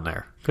middle ground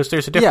there, because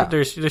there's a different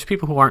there's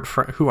people who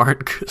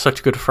aren't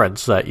such good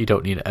friends that you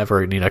don't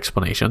ever need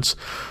explanations.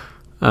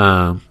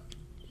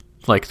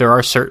 Like, there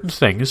are certain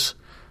things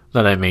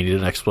that I may need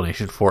an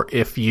explanation for.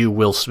 If you,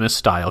 Will Smith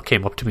style,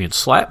 came up to me and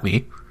slapped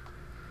me,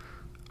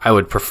 I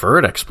would prefer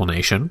an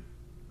explanation.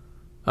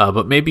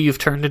 But maybe you've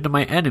turned into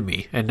my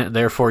enemy, and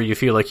therefore you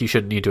feel like you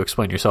shouldn't need to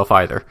explain yourself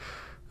either.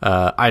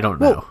 I don't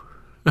know.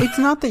 It's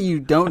not that you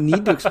don't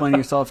need to explain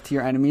yourself to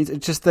your enemies.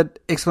 It's just that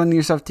explaining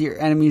yourself to your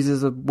enemies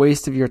is a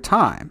waste of your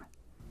time.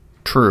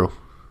 True.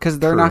 Because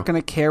they're not going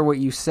to care what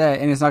you say,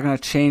 and it's not going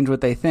to change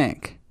what they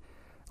think.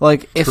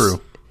 Like,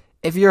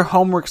 if your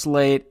homework's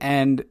late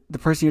and the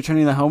person you're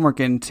turning the homework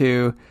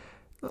into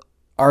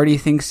already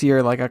thinks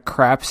you're like a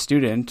crap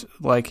student,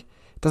 like,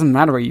 it doesn't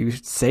matter what you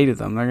say to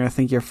them. They're going to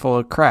think you're full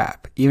of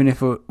crap, even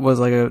if it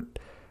was like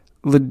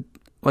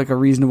a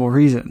reasonable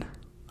reason.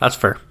 That's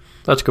fair.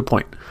 That's a good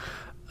point.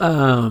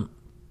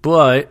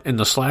 But in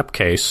the slap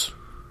case,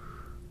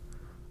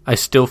 I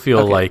still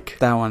feel like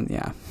that one,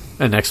 yeah,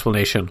 an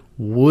explanation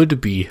would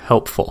be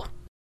helpful.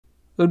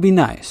 It would be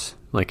nice.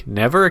 Like,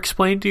 never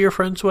explain to your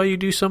friends why you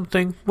do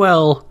something.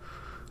 Well,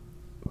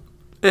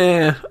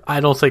 I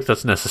don't think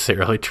that's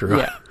necessarily true.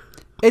 Yeah,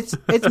 it's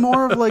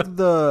more of like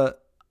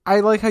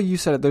I like how you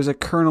said it. There's a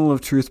kernel of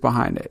truth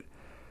behind it.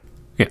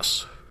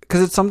 Yes,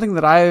 because it's something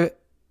that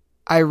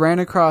I ran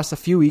across a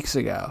few weeks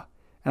ago.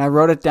 And I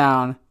wrote it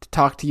down to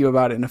talk to you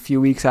about it in a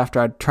few weeks after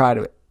I'd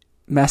tried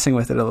messing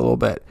with it a little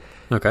bit.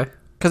 Okay.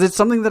 Because it's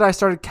something that I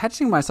started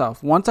catching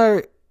myself. Once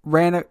I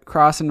ran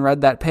across and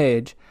read that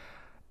page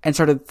and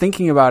started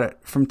thinking about it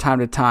from time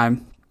to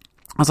time,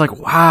 I was like,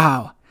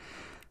 wow,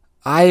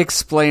 I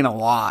explain a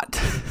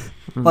lot.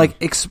 Like,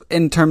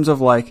 in terms of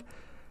like,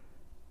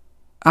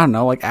 I don't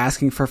know, like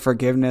asking for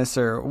forgiveness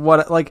or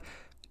what, like,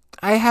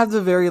 I have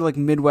the very like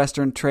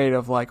Midwestern trait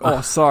of like, oh,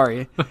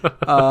 sorry.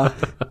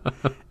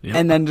 Yep.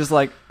 And then just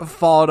like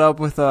followed up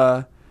with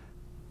a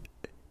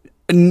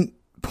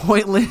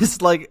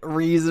pointless like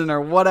reason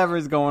or whatever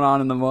is going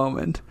on in the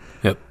moment.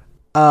 Yep.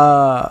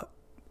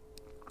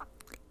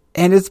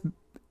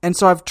 And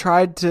so I've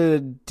tried to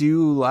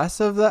do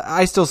less of that.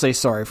 I still say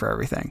sorry for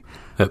everything.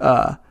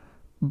 Yep.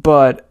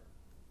 But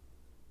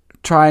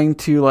trying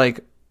to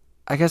like,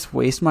 I guess,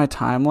 waste my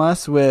time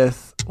less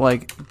with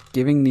like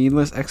giving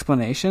needless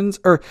explanations,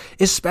 or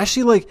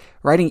especially like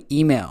writing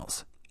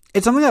emails.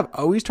 It's something I've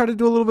always tried to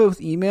do a little bit with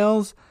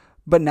emails,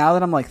 but now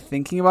that I'm like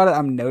thinking about it,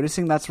 I'm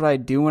noticing that's what I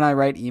do when I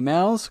write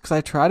emails, because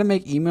I try to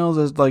make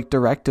emails as like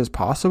direct as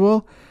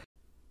possible.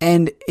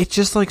 And it's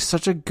just like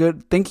such a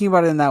good, thinking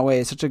about it in that way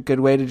is such a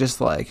good way to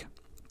just like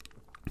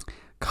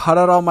cut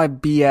out all my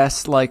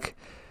BS, like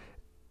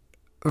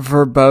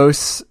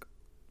verbose,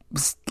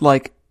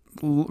 like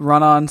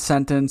run-on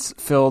sentence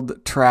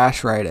filled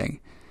trash writing.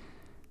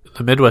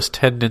 The Midwest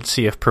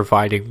tendency of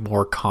providing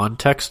more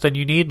context than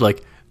you need.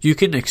 Like, you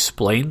can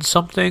explain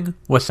something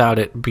without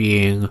it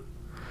being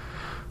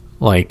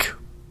like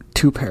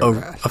 2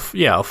 paragraphs.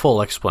 A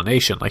full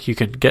explanation. Like, you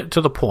can get to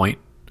the point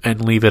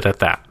and leave it at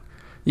that.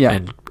 Yeah.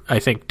 And I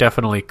think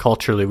definitely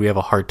culturally we have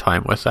a hard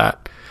time with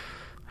that.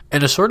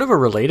 And a sort of a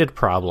related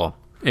problem,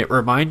 it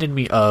reminded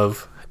me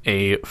of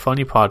a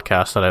funny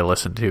podcast that I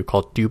listened to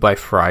called Do by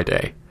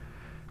Friday.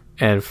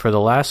 And for the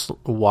last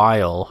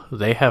while,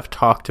 they have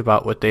talked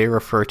about what they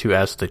refer to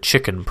as the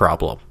chicken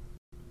problem,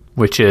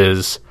 which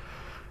is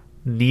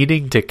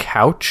needing to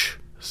couch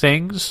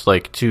things,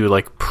 like to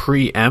like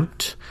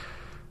preempt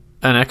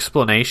an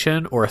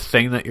explanation or a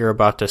thing that you're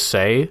about to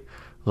say,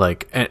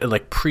 like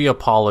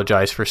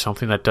pre-apologize for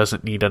something that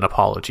doesn't need an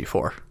apology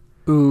for.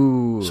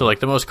 Ooh. So like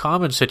the most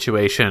common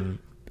situation,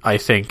 I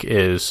think,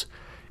 is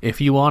if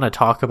you want to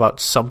talk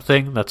about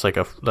something that's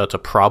a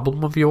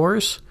problem of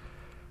yours,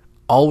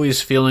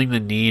 always feeling the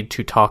need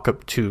to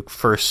to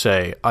first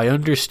say, I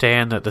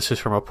understand that this is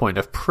from a point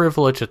of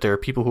privilege, that there are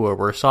people who are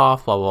worse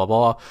off, blah, blah,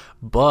 blah,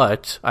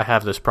 but I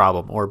have this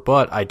problem, or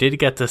but I did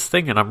get this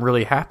thing and I'm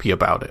really happy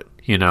about it,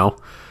 you know?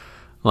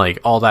 Like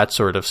all that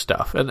sort of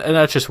stuff. And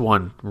that's just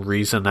one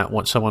reason that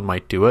someone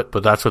might do it,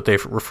 but that's what they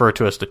refer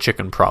to as the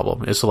chicken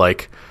problem, is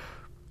like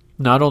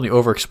not only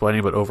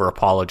over-explaining, but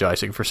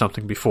over-apologizing for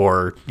something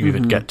before you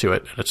even get to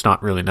it, and it's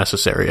not really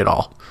necessary at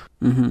all.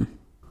 Mm-hmm.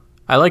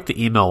 I like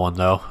the email one,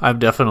 though. I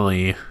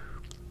definitely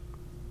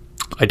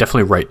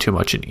write too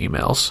much in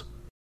emails.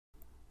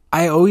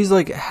 I always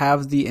like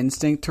have the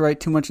instinct to write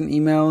too much in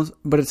emails,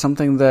 but it's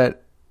something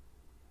that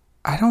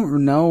I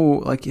don't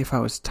know, like if I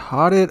was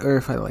taught it or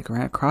if I like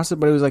ran across it,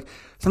 but it was like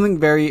something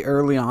very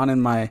early on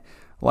in my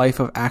life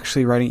of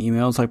actually writing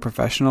emails like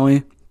professionally.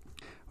 It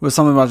was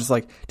something about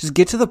just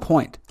get to the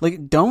point.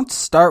 Like, don't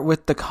start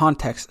with the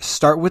context.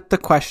 Start with the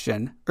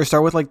question, or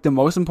start with like the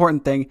most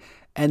important thing,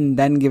 and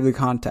then give the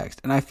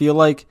context. And I feel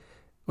like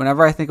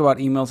whenever I think about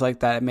emails like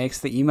that, it makes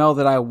the email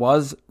that I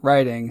was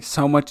writing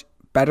so much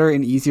better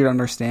and easier to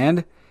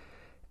understand.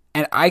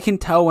 And I can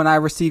tell when I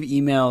receive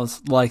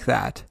emails like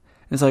that.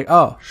 It's like,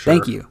 oh, sure.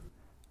 Thank you.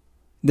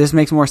 This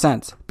makes more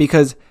sense.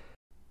 Because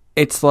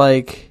it's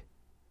like,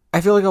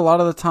 I feel like a lot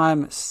of the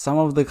time, some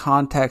of the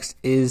context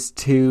is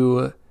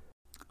to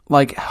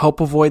like help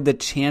avoid the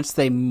chance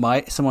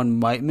someone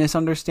might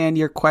misunderstand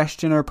your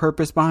question or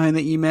purpose behind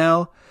the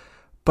email.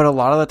 But a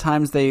lot of the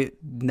times they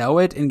know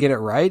it and get it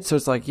right. So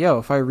it's like, yo,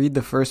 if I read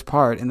the first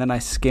part and then I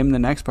skim the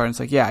next part, it's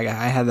like, yeah,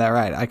 I had that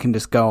right. I can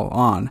just go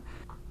on.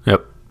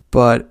 Yep.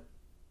 But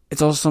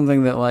it's also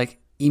something that like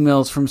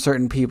emails from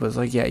certain people is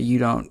like, yeah,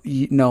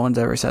 no one's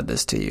ever said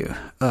this to you.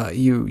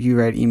 You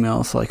write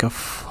emails like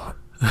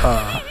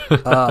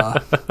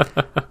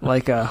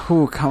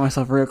caught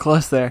myself real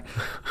close there.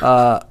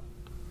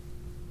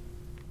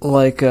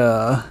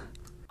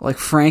 Like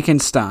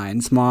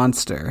Frankenstein's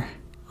monster.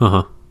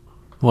 Uh-huh.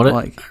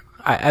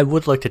 I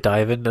would like to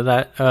dive into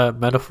that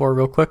metaphor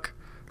real quick,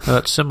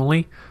 that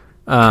simile.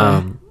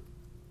 Okay.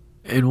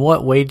 In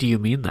what way do you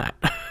mean that?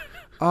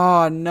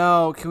 Oh,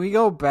 no. Can we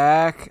go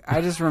back?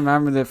 I just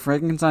remember that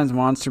Frankenstein's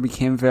monster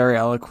became very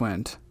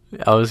eloquent.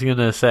 I was going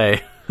to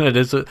say, it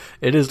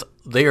is.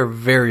 They are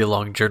very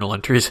long journal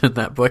entries in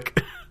that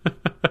book.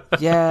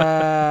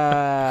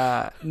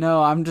 Yeah.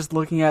 No, I'm just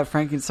looking at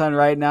Frankenstein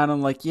right now, and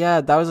I'm like,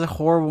 yeah, that was a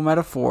horrible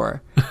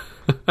metaphor.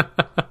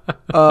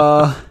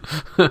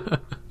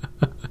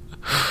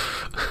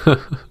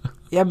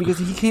 Yeah, because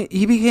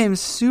he became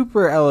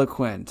super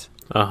eloquent.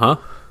 Uh-huh.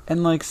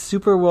 And like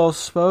super well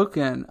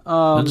spoken.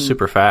 And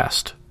super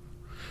fast.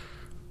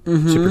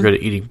 Mm-hmm. Super good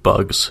at eating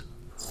bugs.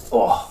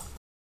 Oh.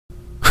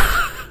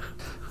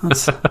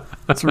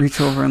 Let's reach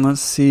over and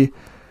let's see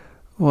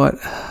what.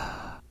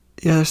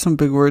 Yeah, there's some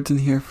big words in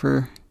here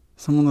for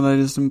someone that I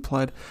just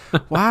implied.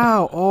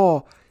 Wow.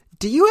 Oh.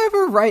 Do you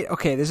ever write?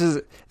 Okay, this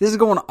is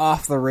going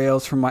off the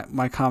rails from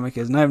my comic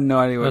is, and I have no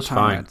idea what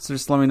time we're at. So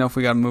just let me know if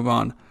we gotta move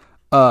on.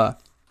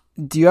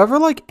 Do you ever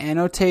like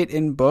annotate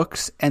in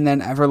books and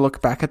then ever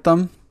look back at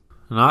them?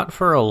 Not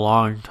for a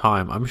long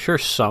time. I'm sure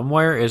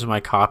somewhere is my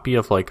copy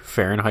of like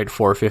Fahrenheit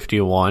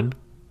 451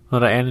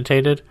 that I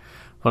annotated,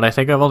 but I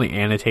think I've only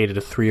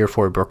annotated 3 or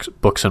 4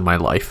 books in my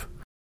life.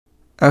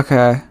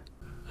 Okay.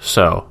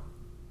 So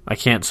I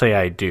can't say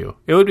I do.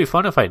 It would be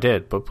fun if I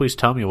did, but please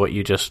tell me what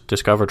you just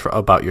discovered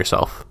about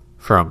yourself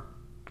from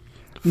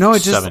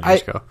 7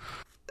 years ago.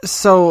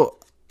 So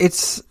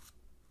it's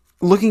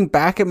looking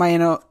back at my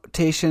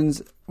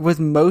annotations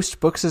with most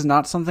books is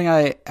not something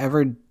I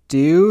ever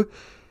do.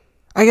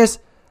 I guess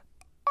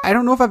I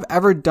don't know if I've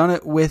ever done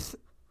it with,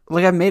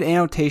 like, I've made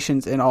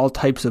annotations in all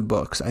types of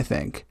books, I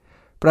think,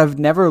 but I've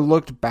never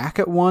looked back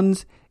at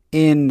ones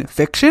in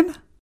fiction.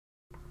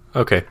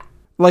 Okay.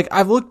 Like,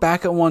 I've looked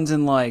back at ones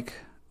in like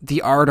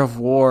The Art of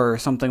War or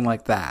something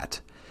like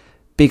that,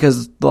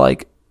 because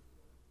like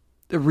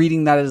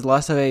reading that is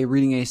less of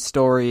reading a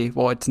story.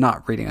 Well, it's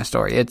not reading a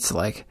story. It's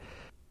like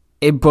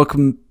a book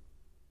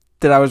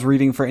that I was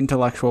reading for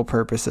intellectual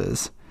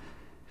purposes.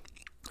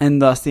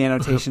 And thus the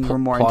annotations were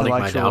more plotting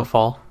intellectual. My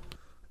downfall?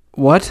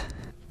 What?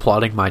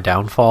 Plotting my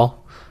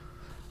downfall?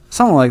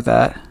 Something like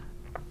that.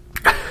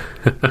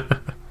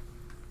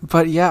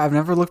 But yeah, I've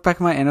never looked back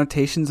at my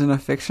annotations in a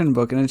fiction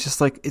book, and it's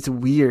just like, it's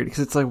weird, because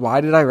it's like,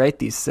 why did I write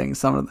these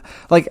things?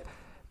 Like,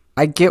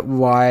 I get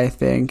why, I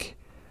think.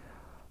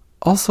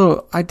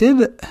 Also, I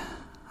didn't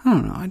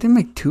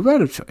make too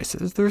bad of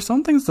choices. There were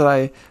some things that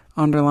I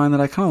underlined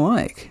that I kind of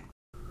like.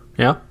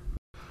 Yeah.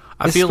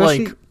 I feel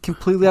Especially like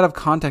completely out of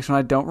context when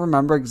I don't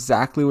remember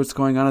exactly what's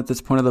going on at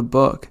this point of the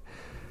book.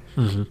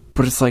 Mhm.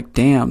 But it's like,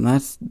 damn,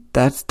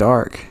 that's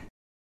dark.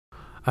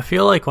 I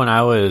feel like when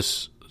I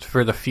was,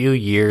 for the few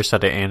years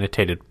that I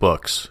annotated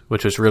books,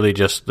 which was really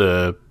just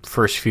the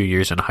first few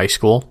years in high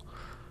school,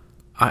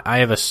 I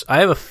have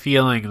a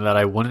feeling that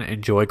I wouldn't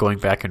enjoy going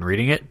back and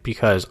reading it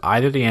because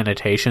either the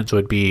annotations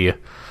would be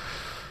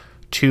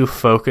too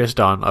focused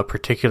on a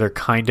particular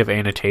kind of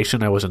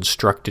annotation I was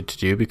instructed to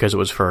do because it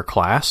was for a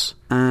class,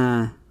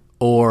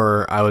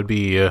 or I would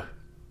be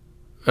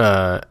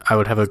I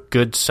would have a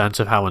good sense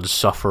of how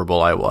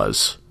insufferable I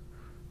was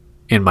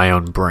in my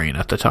own brain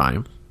at the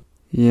time.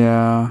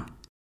 Yeah.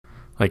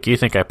 Like, you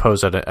think I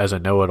posed as a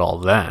know-it-all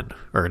then,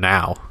 or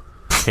now.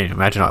 Can you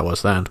imagine how I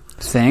was then?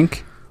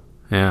 Think?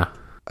 Yeah.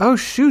 Oh,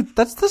 shoot.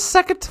 That's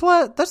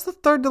the that's the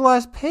third to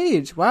last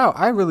page. Wow,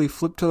 I really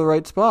flipped to the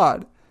right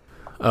spot.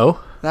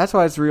 Oh? That's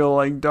why it's real,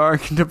 like,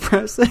 dark and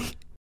depressing.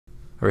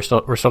 We're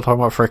still talking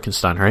about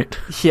Frankenstein, right?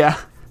 Yeah.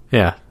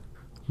 Yeah.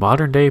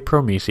 Modern day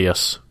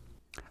Prometheus.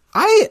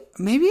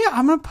 Maybe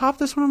I'm going to pop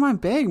this one in my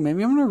bag.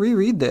 Maybe I'm going to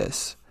reread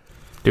this.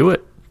 Do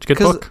it. It's a good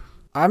book.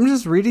 I'm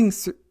just reading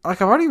through,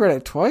 like, I've already read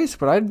it twice,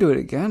 but I'd do it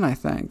again, I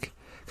think.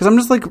 Because I'm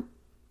just like,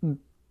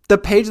 the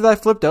page that I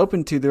flipped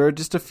open to, there were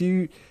just a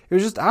few, it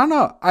was just, I don't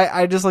know,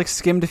 I just like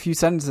skimmed a few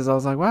sentences. I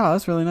was like, wow,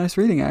 that's really nice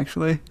reading,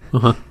 actually.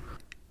 Uh-huh.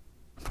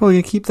 Probably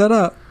going to keep that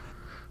up.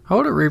 I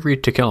want to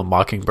reread To Kill a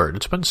Mockingbird.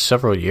 It's been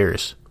several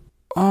years.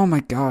 Oh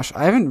my gosh,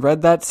 I haven't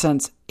read that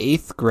since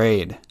 8th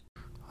grade.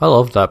 I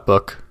loved that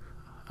book.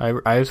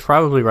 I've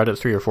probably read it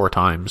 3 or 4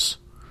 times,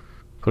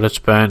 but it's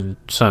been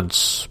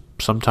since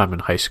sometime in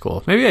high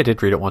school. Maybe I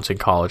did read it once in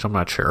college. I'm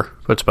not sure,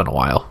 but it's been a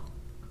while.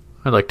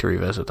 I'd like to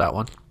revisit that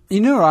one.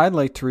 You know what I'd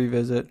like to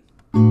revisit?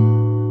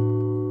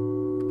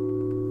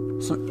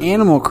 Some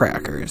Animal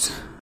Crackers.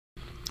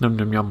 Yum,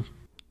 yum, yum.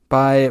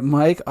 By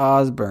Mike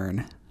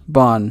Osborne.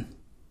 By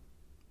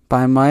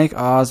Mike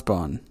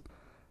Osborne.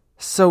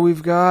 So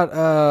we've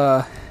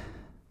got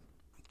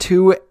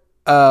 2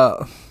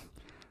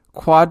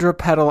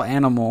 quadrupedal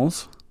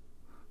animals.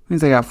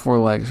 Means they got 4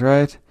 legs,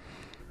 right?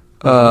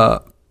 We're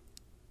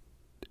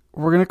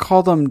gonna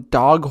call them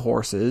dog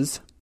horses.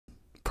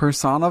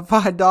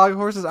 Personified dog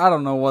horses? I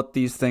don't know what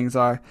these things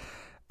are.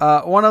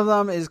 One of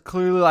them is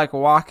clearly like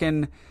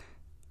walking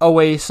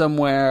away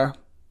somewhere,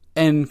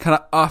 and kind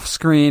of off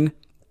screen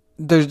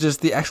there's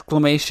just the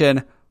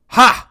exclamation,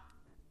 "Ha!"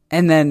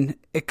 And then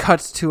it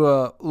cuts to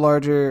a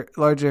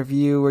larger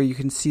view where you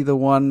can see the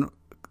one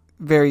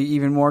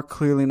even more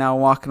clearly now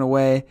walking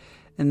away,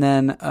 and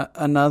then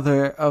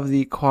another of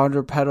the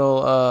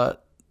quadrupedal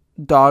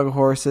dog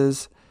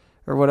horses,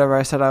 or whatever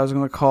I said I was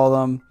going to call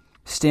them,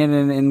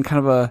 standing in kind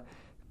of a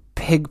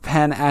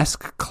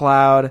Pigpen-esque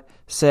cloud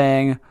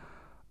saying,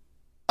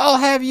 "I'll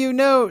have you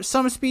know,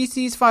 some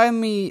species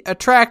find me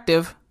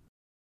attractive."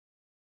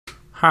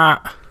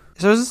 Ha!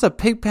 So is this a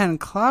Pigpen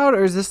cloud,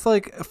 or is this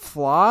like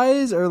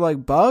flies or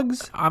like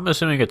bugs? I'm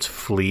assuming it's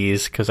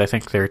fleas, because I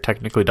think they're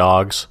technically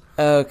dogs.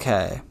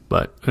 Okay.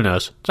 But who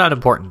knows? It's not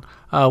important.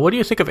 What do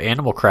you think of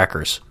animal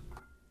crackers?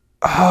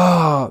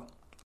 Oh,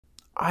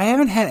 I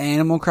haven't had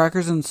animal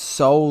crackers in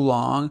so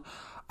long.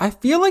 I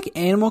feel like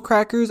animal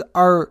crackers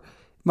are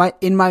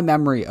in my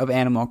memory of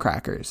animal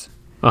crackers.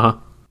 Uh-huh.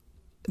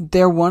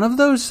 They're one of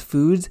those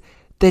foods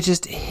that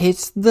just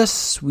hits the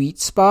sweet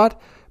spot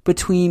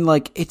between,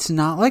 like, it's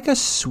not like a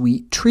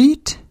sweet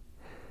treat,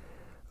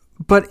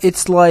 but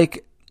it's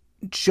like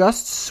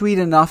just sweet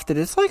enough that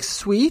it's like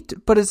sweet,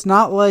 but it's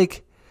not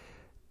like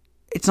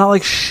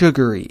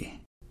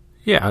sugary.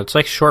 Yeah, it's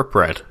like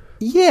shortbread.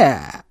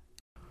 Yeah.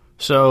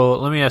 So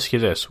let me ask you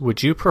this.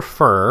 Would you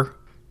prefer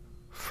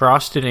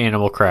frosted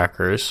animal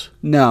crackers?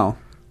 No.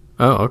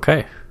 Oh,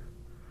 okay.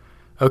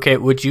 Okay,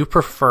 would you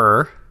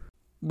prefer...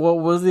 What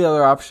was the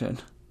other option?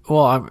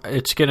 Well,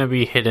 it's going to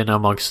be hidden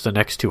amongst the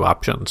next 2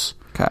 options.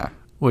 Okay.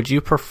 Would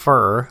you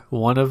prefer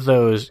one of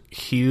those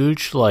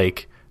huge,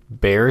 like,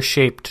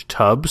 bear-shaped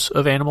tubs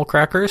of animal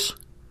crackers?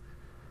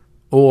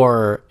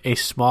 Or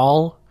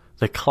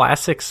the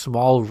classic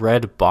small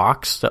red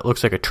box that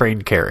looks like a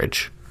train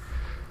carriage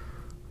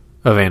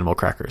of animal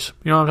crackers?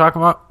 You know what I'm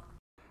talking about?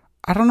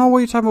 I don't know what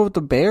you're talking about with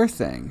the bear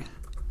thing.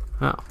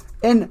 Oh.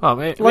 And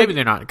maybe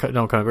they're not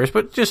no bears,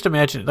 but just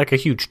imagine like a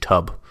huge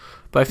tub.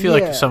 But I feel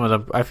like some of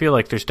them, I feel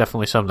like there's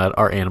definitely some that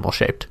are animal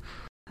shaped.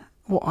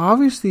 Well,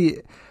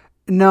 obviously,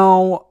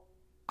 no.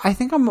 I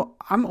think I'm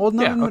old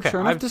enough and mature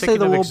enough to say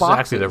the little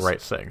boxes. Exactly the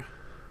right thing.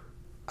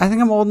 I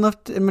think I'm old enough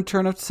and mature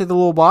enough to say the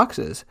little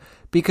boxes,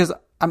 because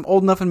I'm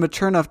old enough and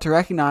mature enough to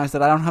recognize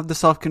that I don't have the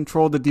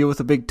self-control to deal with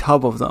a big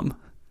tub of them.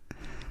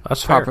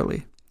 That's properly.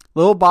 Fair.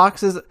 Little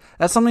boxes,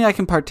 that's something I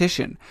can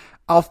partition.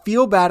 I'll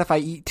feel bad if I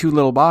eat 2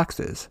 little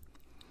boxes.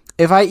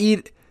 If I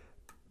eat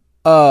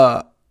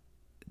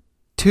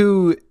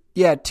 2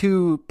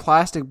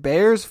 plastic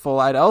bears full,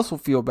 I'd also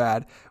feel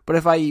bad. But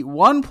if I eat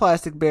 1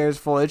 plastic bears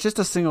full, it's just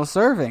a single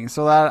serving,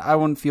 so that I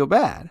wouldn't feel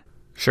bad.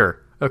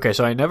 Sure. Okay,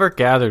 so I never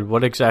gathered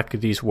what exactly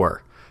these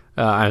were.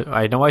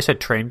 I know I said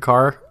train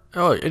car.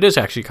 Oh, it is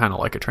actually kind of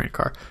like a train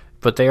car.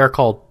 but they are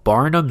called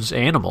Barnum's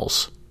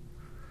Animals.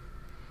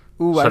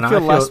 Ooh, So I now feel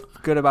I feel- less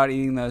good about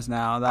eating those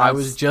now. That's I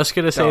was just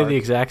going to say dark. the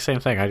exact same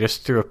thing. I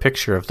just threw a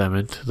picture of them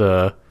into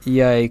the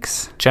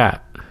Yikes.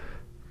 chat.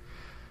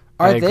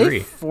 Are I they agree.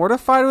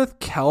 fortified with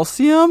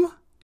calcium?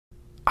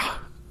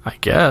 I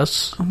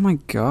guess. Oh my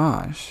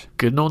gosh.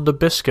 Good old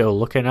Nabisco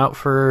looking out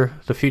for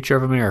the future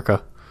of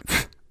America.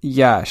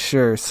 Yeah,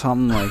 sure,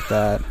 something like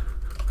that.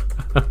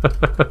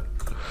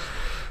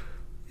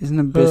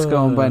 Isn't Nabisco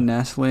owned by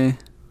Nestle?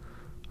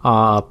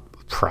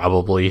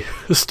 Probably.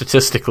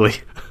 Statistically.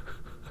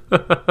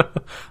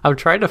 I'm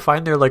trying to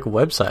find their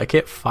website. I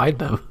can't find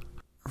them.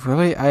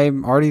 Really?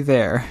 I'm already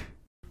there.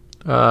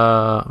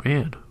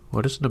 Man,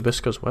 what is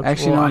Nabisco's website?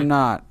 Actually, no, I'm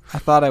not. I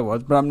thought I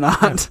was, but I'm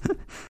not.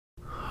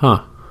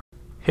 Huh.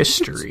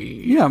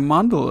 History. Yeah,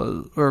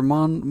 Mondelez or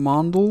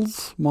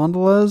Mondelez.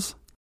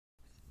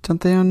 Don't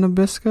they own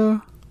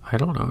Nabisco? I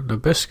don't know.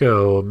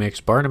 Nabisco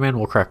makes Barnum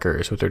Animal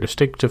crackers with their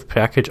distinctive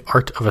package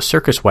art of a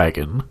circus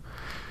wagon.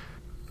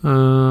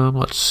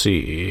 Let's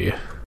see.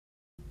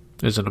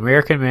 Is an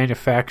American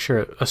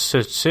manufacturer, a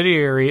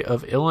subsidiary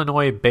of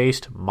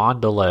Illinois-based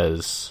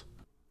Mondelez.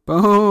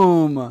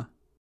 Boom. I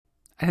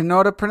didn't know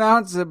how to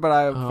pronounce it, but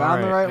I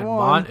found the right And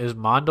one. Is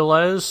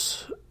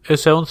Mondelez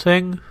its own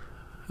thing?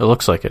 It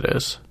looks like it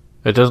is.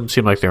 It doesn't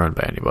seem like they're owned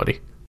by anybody.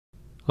 It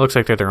looks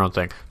like they're their own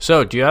thing.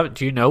 So, do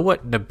you know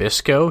what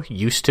Nabisco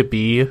used to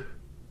be?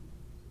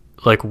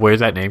 Where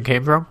that name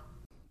came from?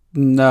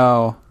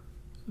 No.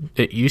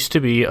 It used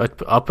to be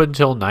up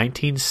until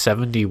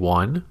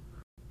 1971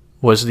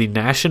 was the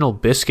National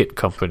Biscuit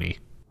Company,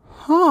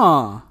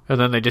 Huh. and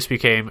then they just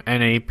became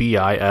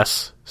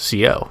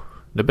NABISCO,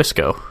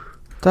 Nabisco.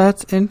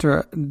 That's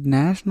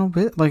national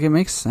bit. It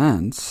makes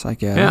sense, I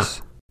guess. Yeah.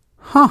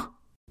 Huh.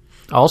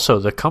 Also,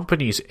 the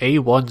company's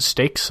A1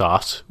 steak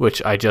sauce,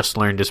 which I just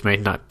learned is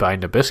made not by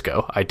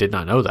Nabisco. I did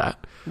not know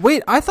that.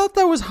 Wait, I thought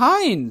that was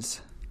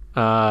Heinz.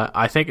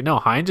 I think no,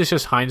 Heinz is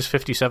just Heinz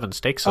 57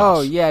 steak sauce.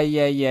 Oh,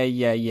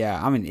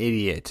 yeah. I'm an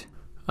idiot.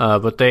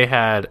 But they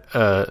had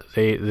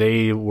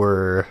they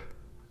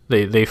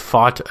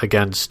fought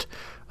against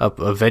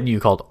a venue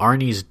called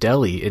Arnie's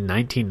Deli in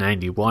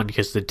 1991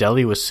 because the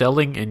deli was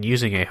selling and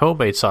using a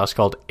homemade sauce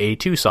called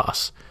A2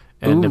 sauce,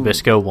 and Ooh.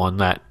 Nabisco won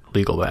that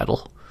legal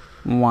battle.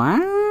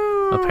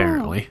 Wow.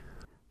 Apparently,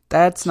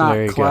 That's So there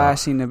not you go.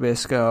 classy,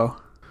 Nabisco.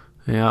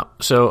 yeah.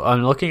 So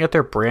I'm looking at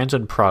their brands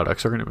and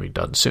products. We're going to be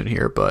done soon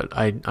here, but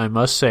I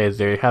must say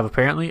they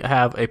apparently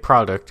have a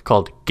product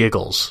called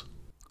Giggles.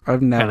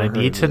 I've never And I heard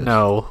need of to this.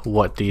 know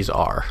what these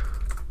are.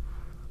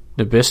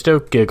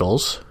 Nabisco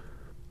Giggles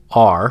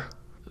are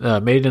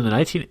made in the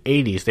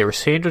 1980s. They were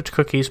sandwich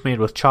cookies made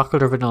with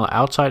chocolate or vanilla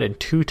outside and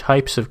 2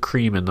 types of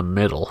cream in the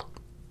middle.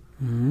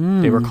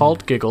 They were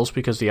called Giggles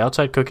because the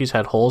outside cookies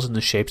had holes in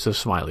the shapes of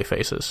smiley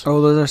faces.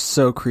 Oh, those are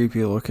so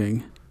creepy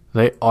looking.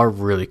 They are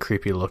really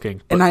creepy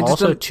looking. But And I just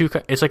also,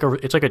 don't- it's like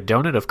a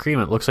donut of cream.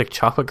 It looks like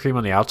chocolate cream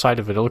on the outside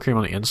and vanilla cream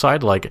on the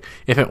inside.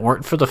 If it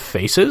weren't for the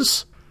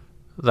faces,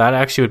 that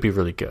actually would be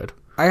really good.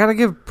 I gotta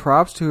give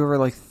props to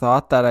whoever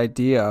thought that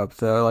idea up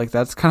though.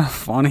 That's kind of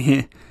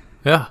funny.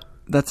 Yeah.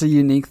 That's a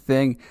unique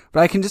thing. But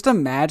I can just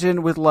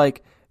imagine with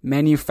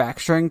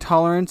manufacturing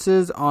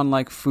tolerances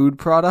on food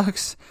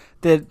products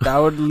that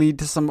would lead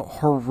to some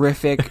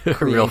horrific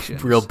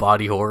creations. real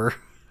body horror.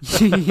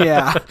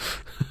 Yeah.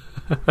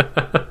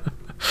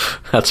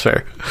 That's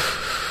fair.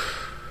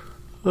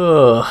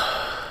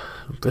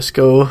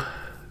 Nabisco.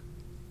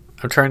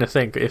 I'm trying to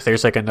think if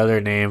there's another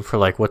name for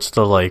what's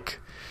the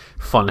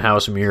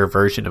Funhouse mirror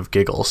version of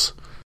Giggles,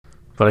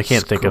 but I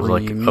can't think of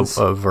Screams.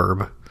 a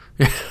verb.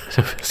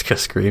 Nabisco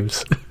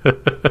screams.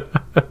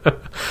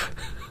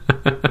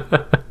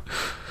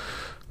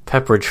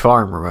 Pepperidge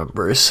Farm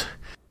remembers.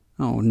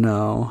 Oh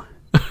no.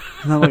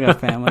 Isn't that a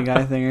Family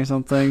Guy thing or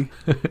something?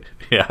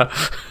 Yeah.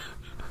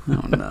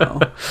 Oh no.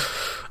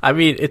 I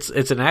mean, it's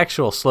an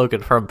actual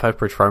slogan from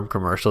Pepperidge Farm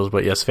commercials,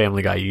 but yes,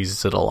 Family Guy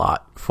uses it a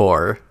lot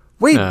for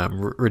Wait.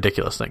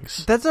 ridiculous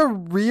things. That's a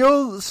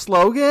real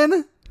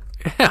slogan?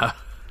 Yeah.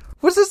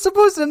 What's this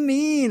supposed to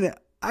mean?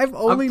 I've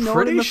only known it in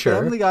pretty the sure.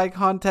 Family Guy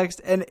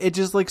context, and it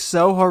just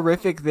so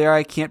horrific there.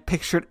 I can't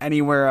picture it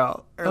anywhere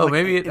else. Or,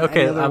 Maybe in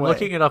okay. any other I'm way.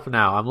 looking it up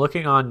now. I'm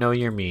looking on Know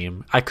Your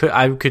Meme. I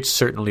could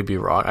certainly be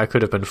wrong. I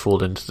could have been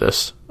fooled into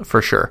this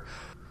for sure.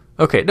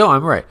 Okay, no,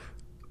 I'm right.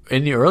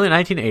 In the early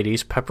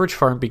 1980s, Pepperidge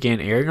Farm began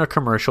airing a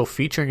commercial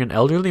featuring an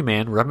elderly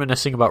man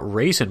reminiscing about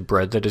raisin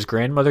bread that his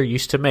grandmother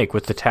used to make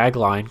with the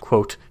tagline,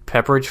 quote,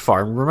 Pepperidge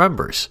Farm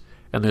remembers.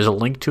 And there's a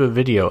link to a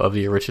video of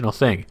the original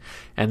thing.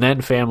 And then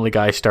Family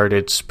Guy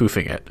started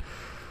spoofing it.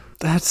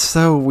 That's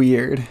so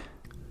weird.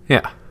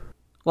 Yeah.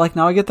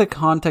 Now I get the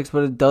context,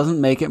 but it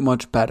doesn't make it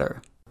much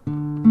better.